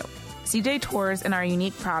just for you. CJ Tours and our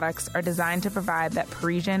unique products are designed to provide that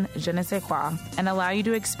Parisian je ne sais quoi and allow you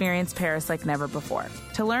to experience Paris like never before.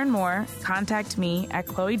 To learn more, contact me at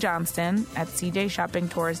Chloe Johnston at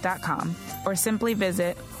cjshoppingtours.com or simply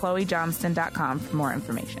visit chloejohnston.com for more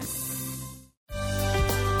information.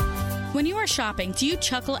 When you are shopping, do you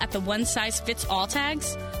chuckle at the one-size-fits-all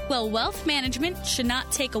tags? Well, wealth management should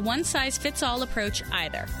not take a one-size-fits-all approach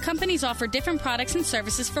either. Companies offer different products and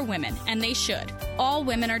services for women, and they should. All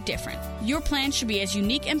women are different. Your plan should be as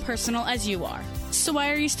unique and personal as you are. So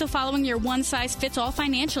why are you still following your one-size-fits-all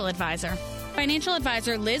financial advisor? Financial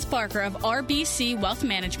advisor Liz Barker of RBC Wealth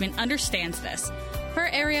Management understands this. Her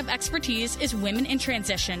area of expertise is women in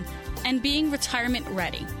transition and being retirement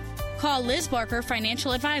ready. Call Liz Barker,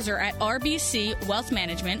 Financial Advisor at RBC Wealth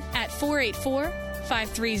Management at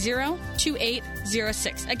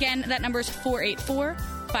 484-530-2806. Again, that number is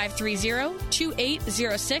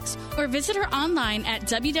 484-530-2806. Or visit her online at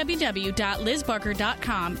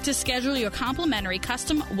www.lizbarker.com to schedule your complimentary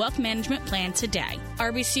custom wealth management plan today.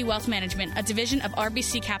 RBC Wealth Management, a division of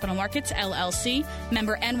RBC Capital Markets, LLC,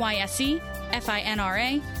 member NYSE,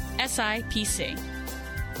 FINRA, SIPC.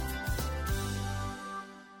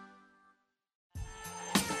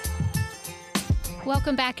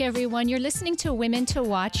 Welcome back, everyone. You're listening to Women to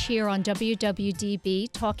Watch here on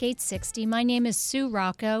WWDB Talk 860. My name is Sue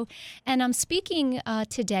Rocco, and I'm speaking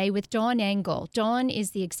today with Dawn Engle. Dawn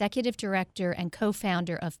is the executive director and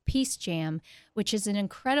co-founder of PeaceJam, which is an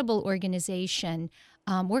incredible organization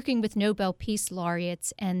working with Nobel Peace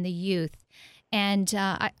Laureates and the youth. And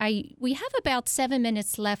we have about 7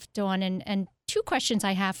 minutes left, Dawn, and two questions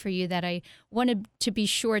I have for you that I wanted to be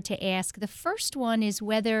sure to ask. The first one is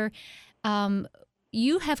whether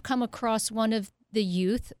you have come across one of the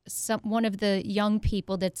youth, one of the young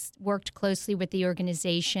people that's worked closely with the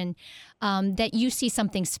organization that you see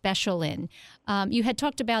something special in. You had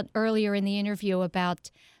talked about earlier in the interview about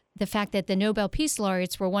the fact that the Nobel Peace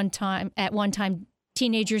Laureates were at one time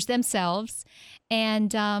teenagers themselves,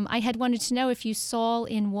 and I had wanted to know if you saw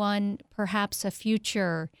in one perhaps a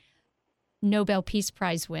future Nobel Peace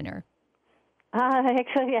Prize winner.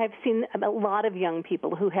 Actually, I've seen a lot of young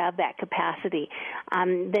people who have that capacity.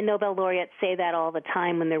 The Nobel laureates say that all the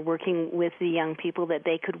time when they're working with the young people, that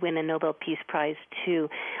they could win a Nobel Peace Prize too,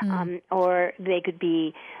 or they could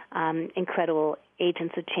be incredible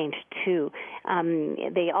agents of change too.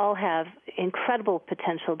 They all have incredible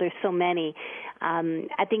potential. There's so many.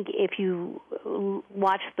 I think if you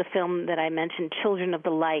watch the film that I mentioned, Children of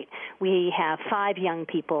the Light, we have 5 young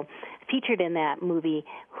people featured in that movie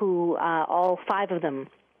who all 5 of them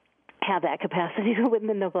have that capacity to win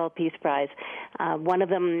the Nobel Peace Prize. One of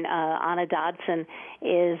them, Anna Dodson,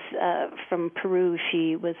 is from Peru.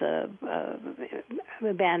 She was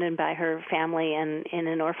abandoned by her family and in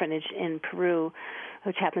an orphanage in Peru,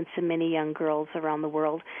 which happens to many young girls around the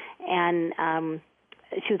world. And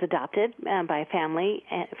she was adopted by a family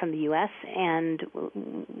from the U.S. and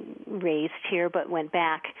raised here, but went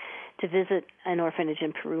back to visit an orphanage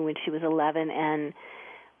in Peru when she was 11, and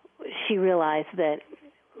she realized that,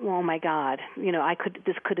 oh my God,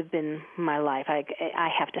 this could have been my life. I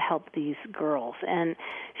have to help these girls. And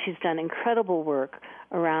she's done incredible work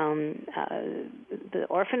around the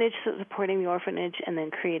orphanage, supporting the orphanage, and then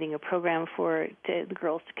creating a program for the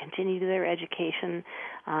girls to continue their education,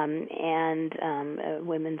 and a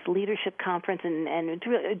women's leadership conference, and it's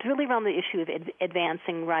really around the issue of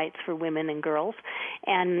advancing rights for women and girls.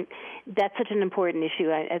 And that's such an important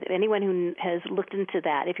issue. Anyone who has looked into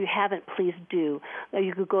that, if you haven't, please do.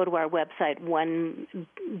 You could go to our website, 1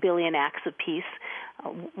 Billion Acts of Peace,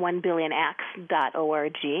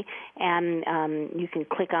 1billionacts.org, and you can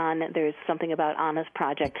click on, there's something about Anna's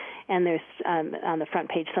project, and there's on the front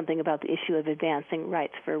page something about the issue of advancing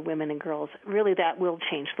rights for women and girls. Really, that will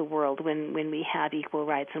change the world when we have equal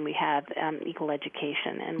rights and we have equal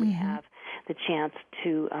education, and we have the chance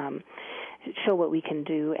to show what we can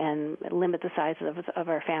do and limit the size of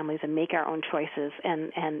our families and make our own choices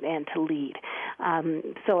and to lead.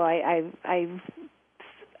 So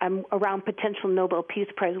I'm around potential Nobel Peace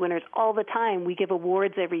Prize winners all the time. We give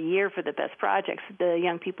awards every year for the best projects. The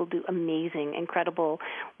young people do amazing, incredible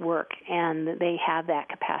work, and they have that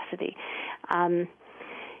capacity.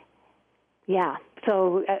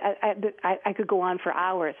 So I could go on for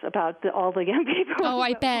hours about all the young people. Oh,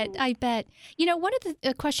 I bet. One of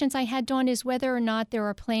the questions I had, Dawn, is whether or not there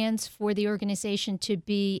are plans for the organization to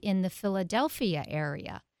be in the Philadelphia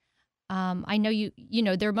area. I know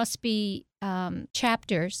there must be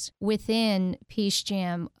chapters within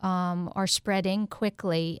PeaceJam are spreading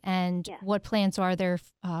quickly, and what plans are there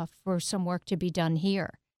for some work to be done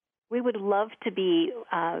here? We would love to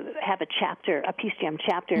have a PeaceJam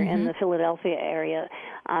chapter in the Philadelphia area.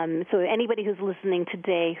 So anybody who's listening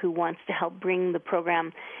today who wants to help bring the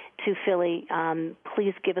program to Philly,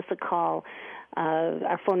 please give us a call.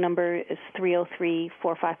 Our phone number is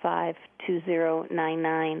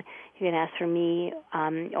 303-455-2099. You can ask for me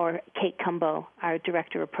or Kate Cumbo, our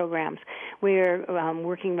Director of Programs. We're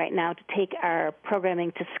working right now to take our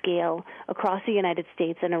programming to scale across the United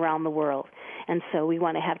States and around the world. And so we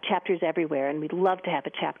want to have chapters everywhere, and we'd love to have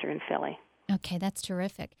a chapter in Philly. Okay, that's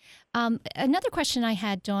terrific. Another question I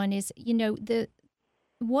had, Dawn, is, the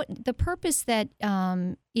purpose that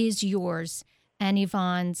is yours and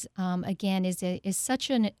Yvonne's, again, is such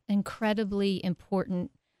an incredibly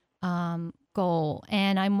important goal.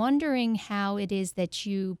 And I'm wondering how it is that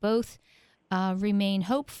you both remain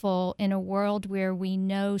hopeful in a world where we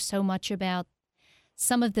know so much about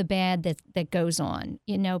some of the bad that goes on.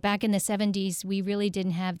 Back in the 70s, we really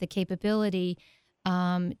didn't have the capability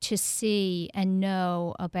to see and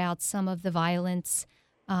know about some of the violence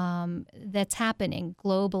that's happening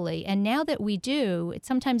globally. And now that we do, it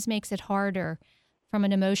sometimes makes it harder from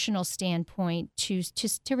an emotional standpoint to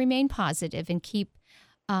remain positive and keep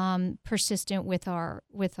persistent with our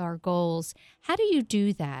goals. How do you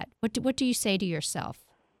do that? What do you say to yourself?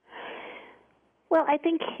 Well, I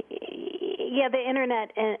think, the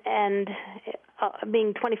internet and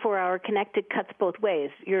being 24-hour connected cuts both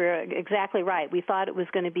ways. You're exactly right. We thought it was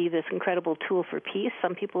going to be this incredible tool for peace.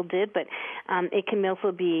 Some people did, but it can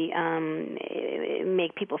also be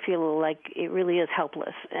make people feel like it really is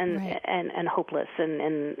helpless and right. and hopeless,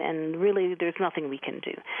 and really there's nothing we can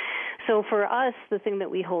do. So for us, the thing that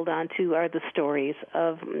we hold on to are the stories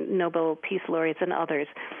of Nobel Peace Laureates and others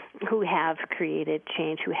who have created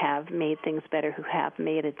change, who have made things better, who have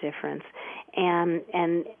made a difference, and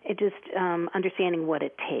it just understanding what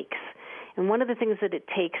it takes. And one of the things that it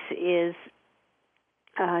takes is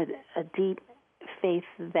a deep faith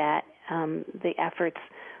that the efforts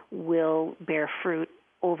will bear fruit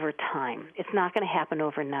over time. It's not going to happen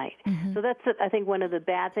overnight. Mm-hmm. So that's, I think, one of the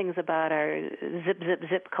bad things about our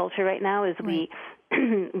zip culture right now is right.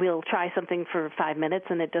 we'll try something for 5 minutes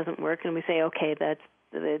and it doesn't work, and we say, okay, that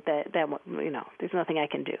there's nothing I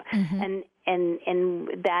can do, mm-hmm. and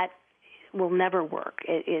that will never work.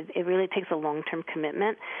 It really takes a long-term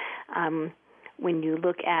commitment. When you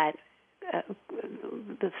look at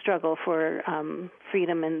the struggle for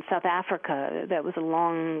freedom in South Africa, that was a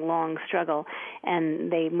long struggle,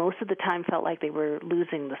 and they most of the time felt like they were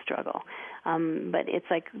losing the struggle. But it's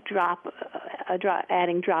like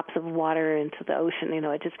adding drops of water into the ocean.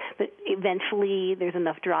 But eventually there's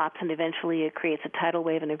enough drops, and eventually it creates a tidal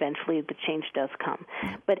wave, and eventually the change does come.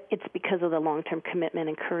 But it's because of the long-term commitment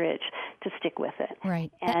and courage to stick with it.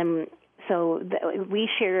 Right. And so we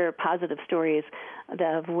share positive stories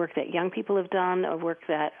of work that young people have done, of work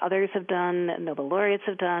that others have done, that Nobel laureates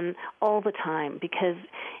have done, all the time, because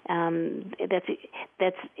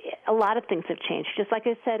that's a lot of things have changed. Just like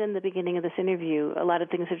I said in the beginning of this interview, a lot of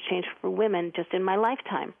things have changed for women just in my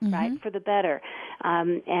lifetime, mm-hmm. right, for the better.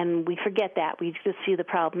 And we forget that. We just see the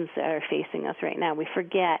problems that are facing us right now. We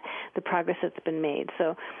forget the progress that's been made.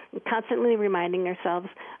 So constantly reminding ourselves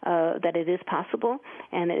that it is possible,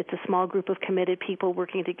 and it's a small group of committed people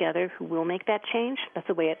working together who will make that change. That's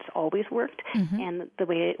the way it's always worked, mm-hmm. and the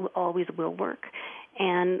way it always will work.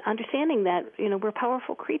 And understanding that we're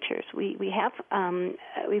powerful creatures. We've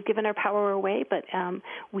given our power away, but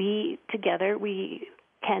we together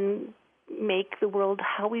can make the world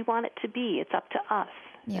how we want it to be. It's up to us.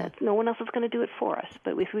 Yeah. No one else is going to do it for us.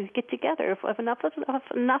 But if we get together, if enough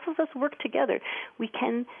of us work together, we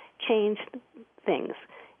can change things.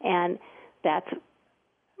 And that's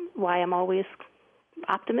why I'm always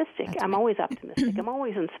optimistic. I'm always optimistic. I'm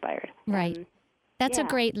always inspired. Right. That's a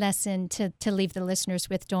great lesson to leave the listeners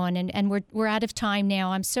with, Dawn. And we're out of time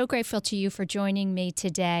now. I'm so grateful to you for joining me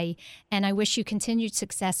today, and I wish you continued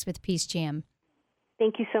success with PeaceJam.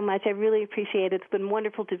 Thank you so much. I really appreciate it. It's been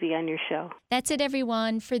wonderful to be on your show. That's it,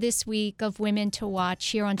 everyone, for this week of Women to Watch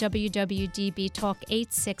here on WWDB Talk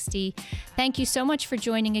 860. Thank you so much for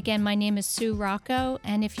joining again. My name is Sue Rocco,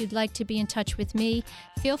 and if you'd like to be in touch with me,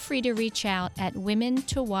 feel free to reach out at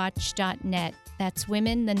womentowatch.net. That's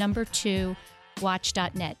women, the number 2,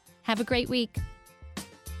 watch.net. Have a great week.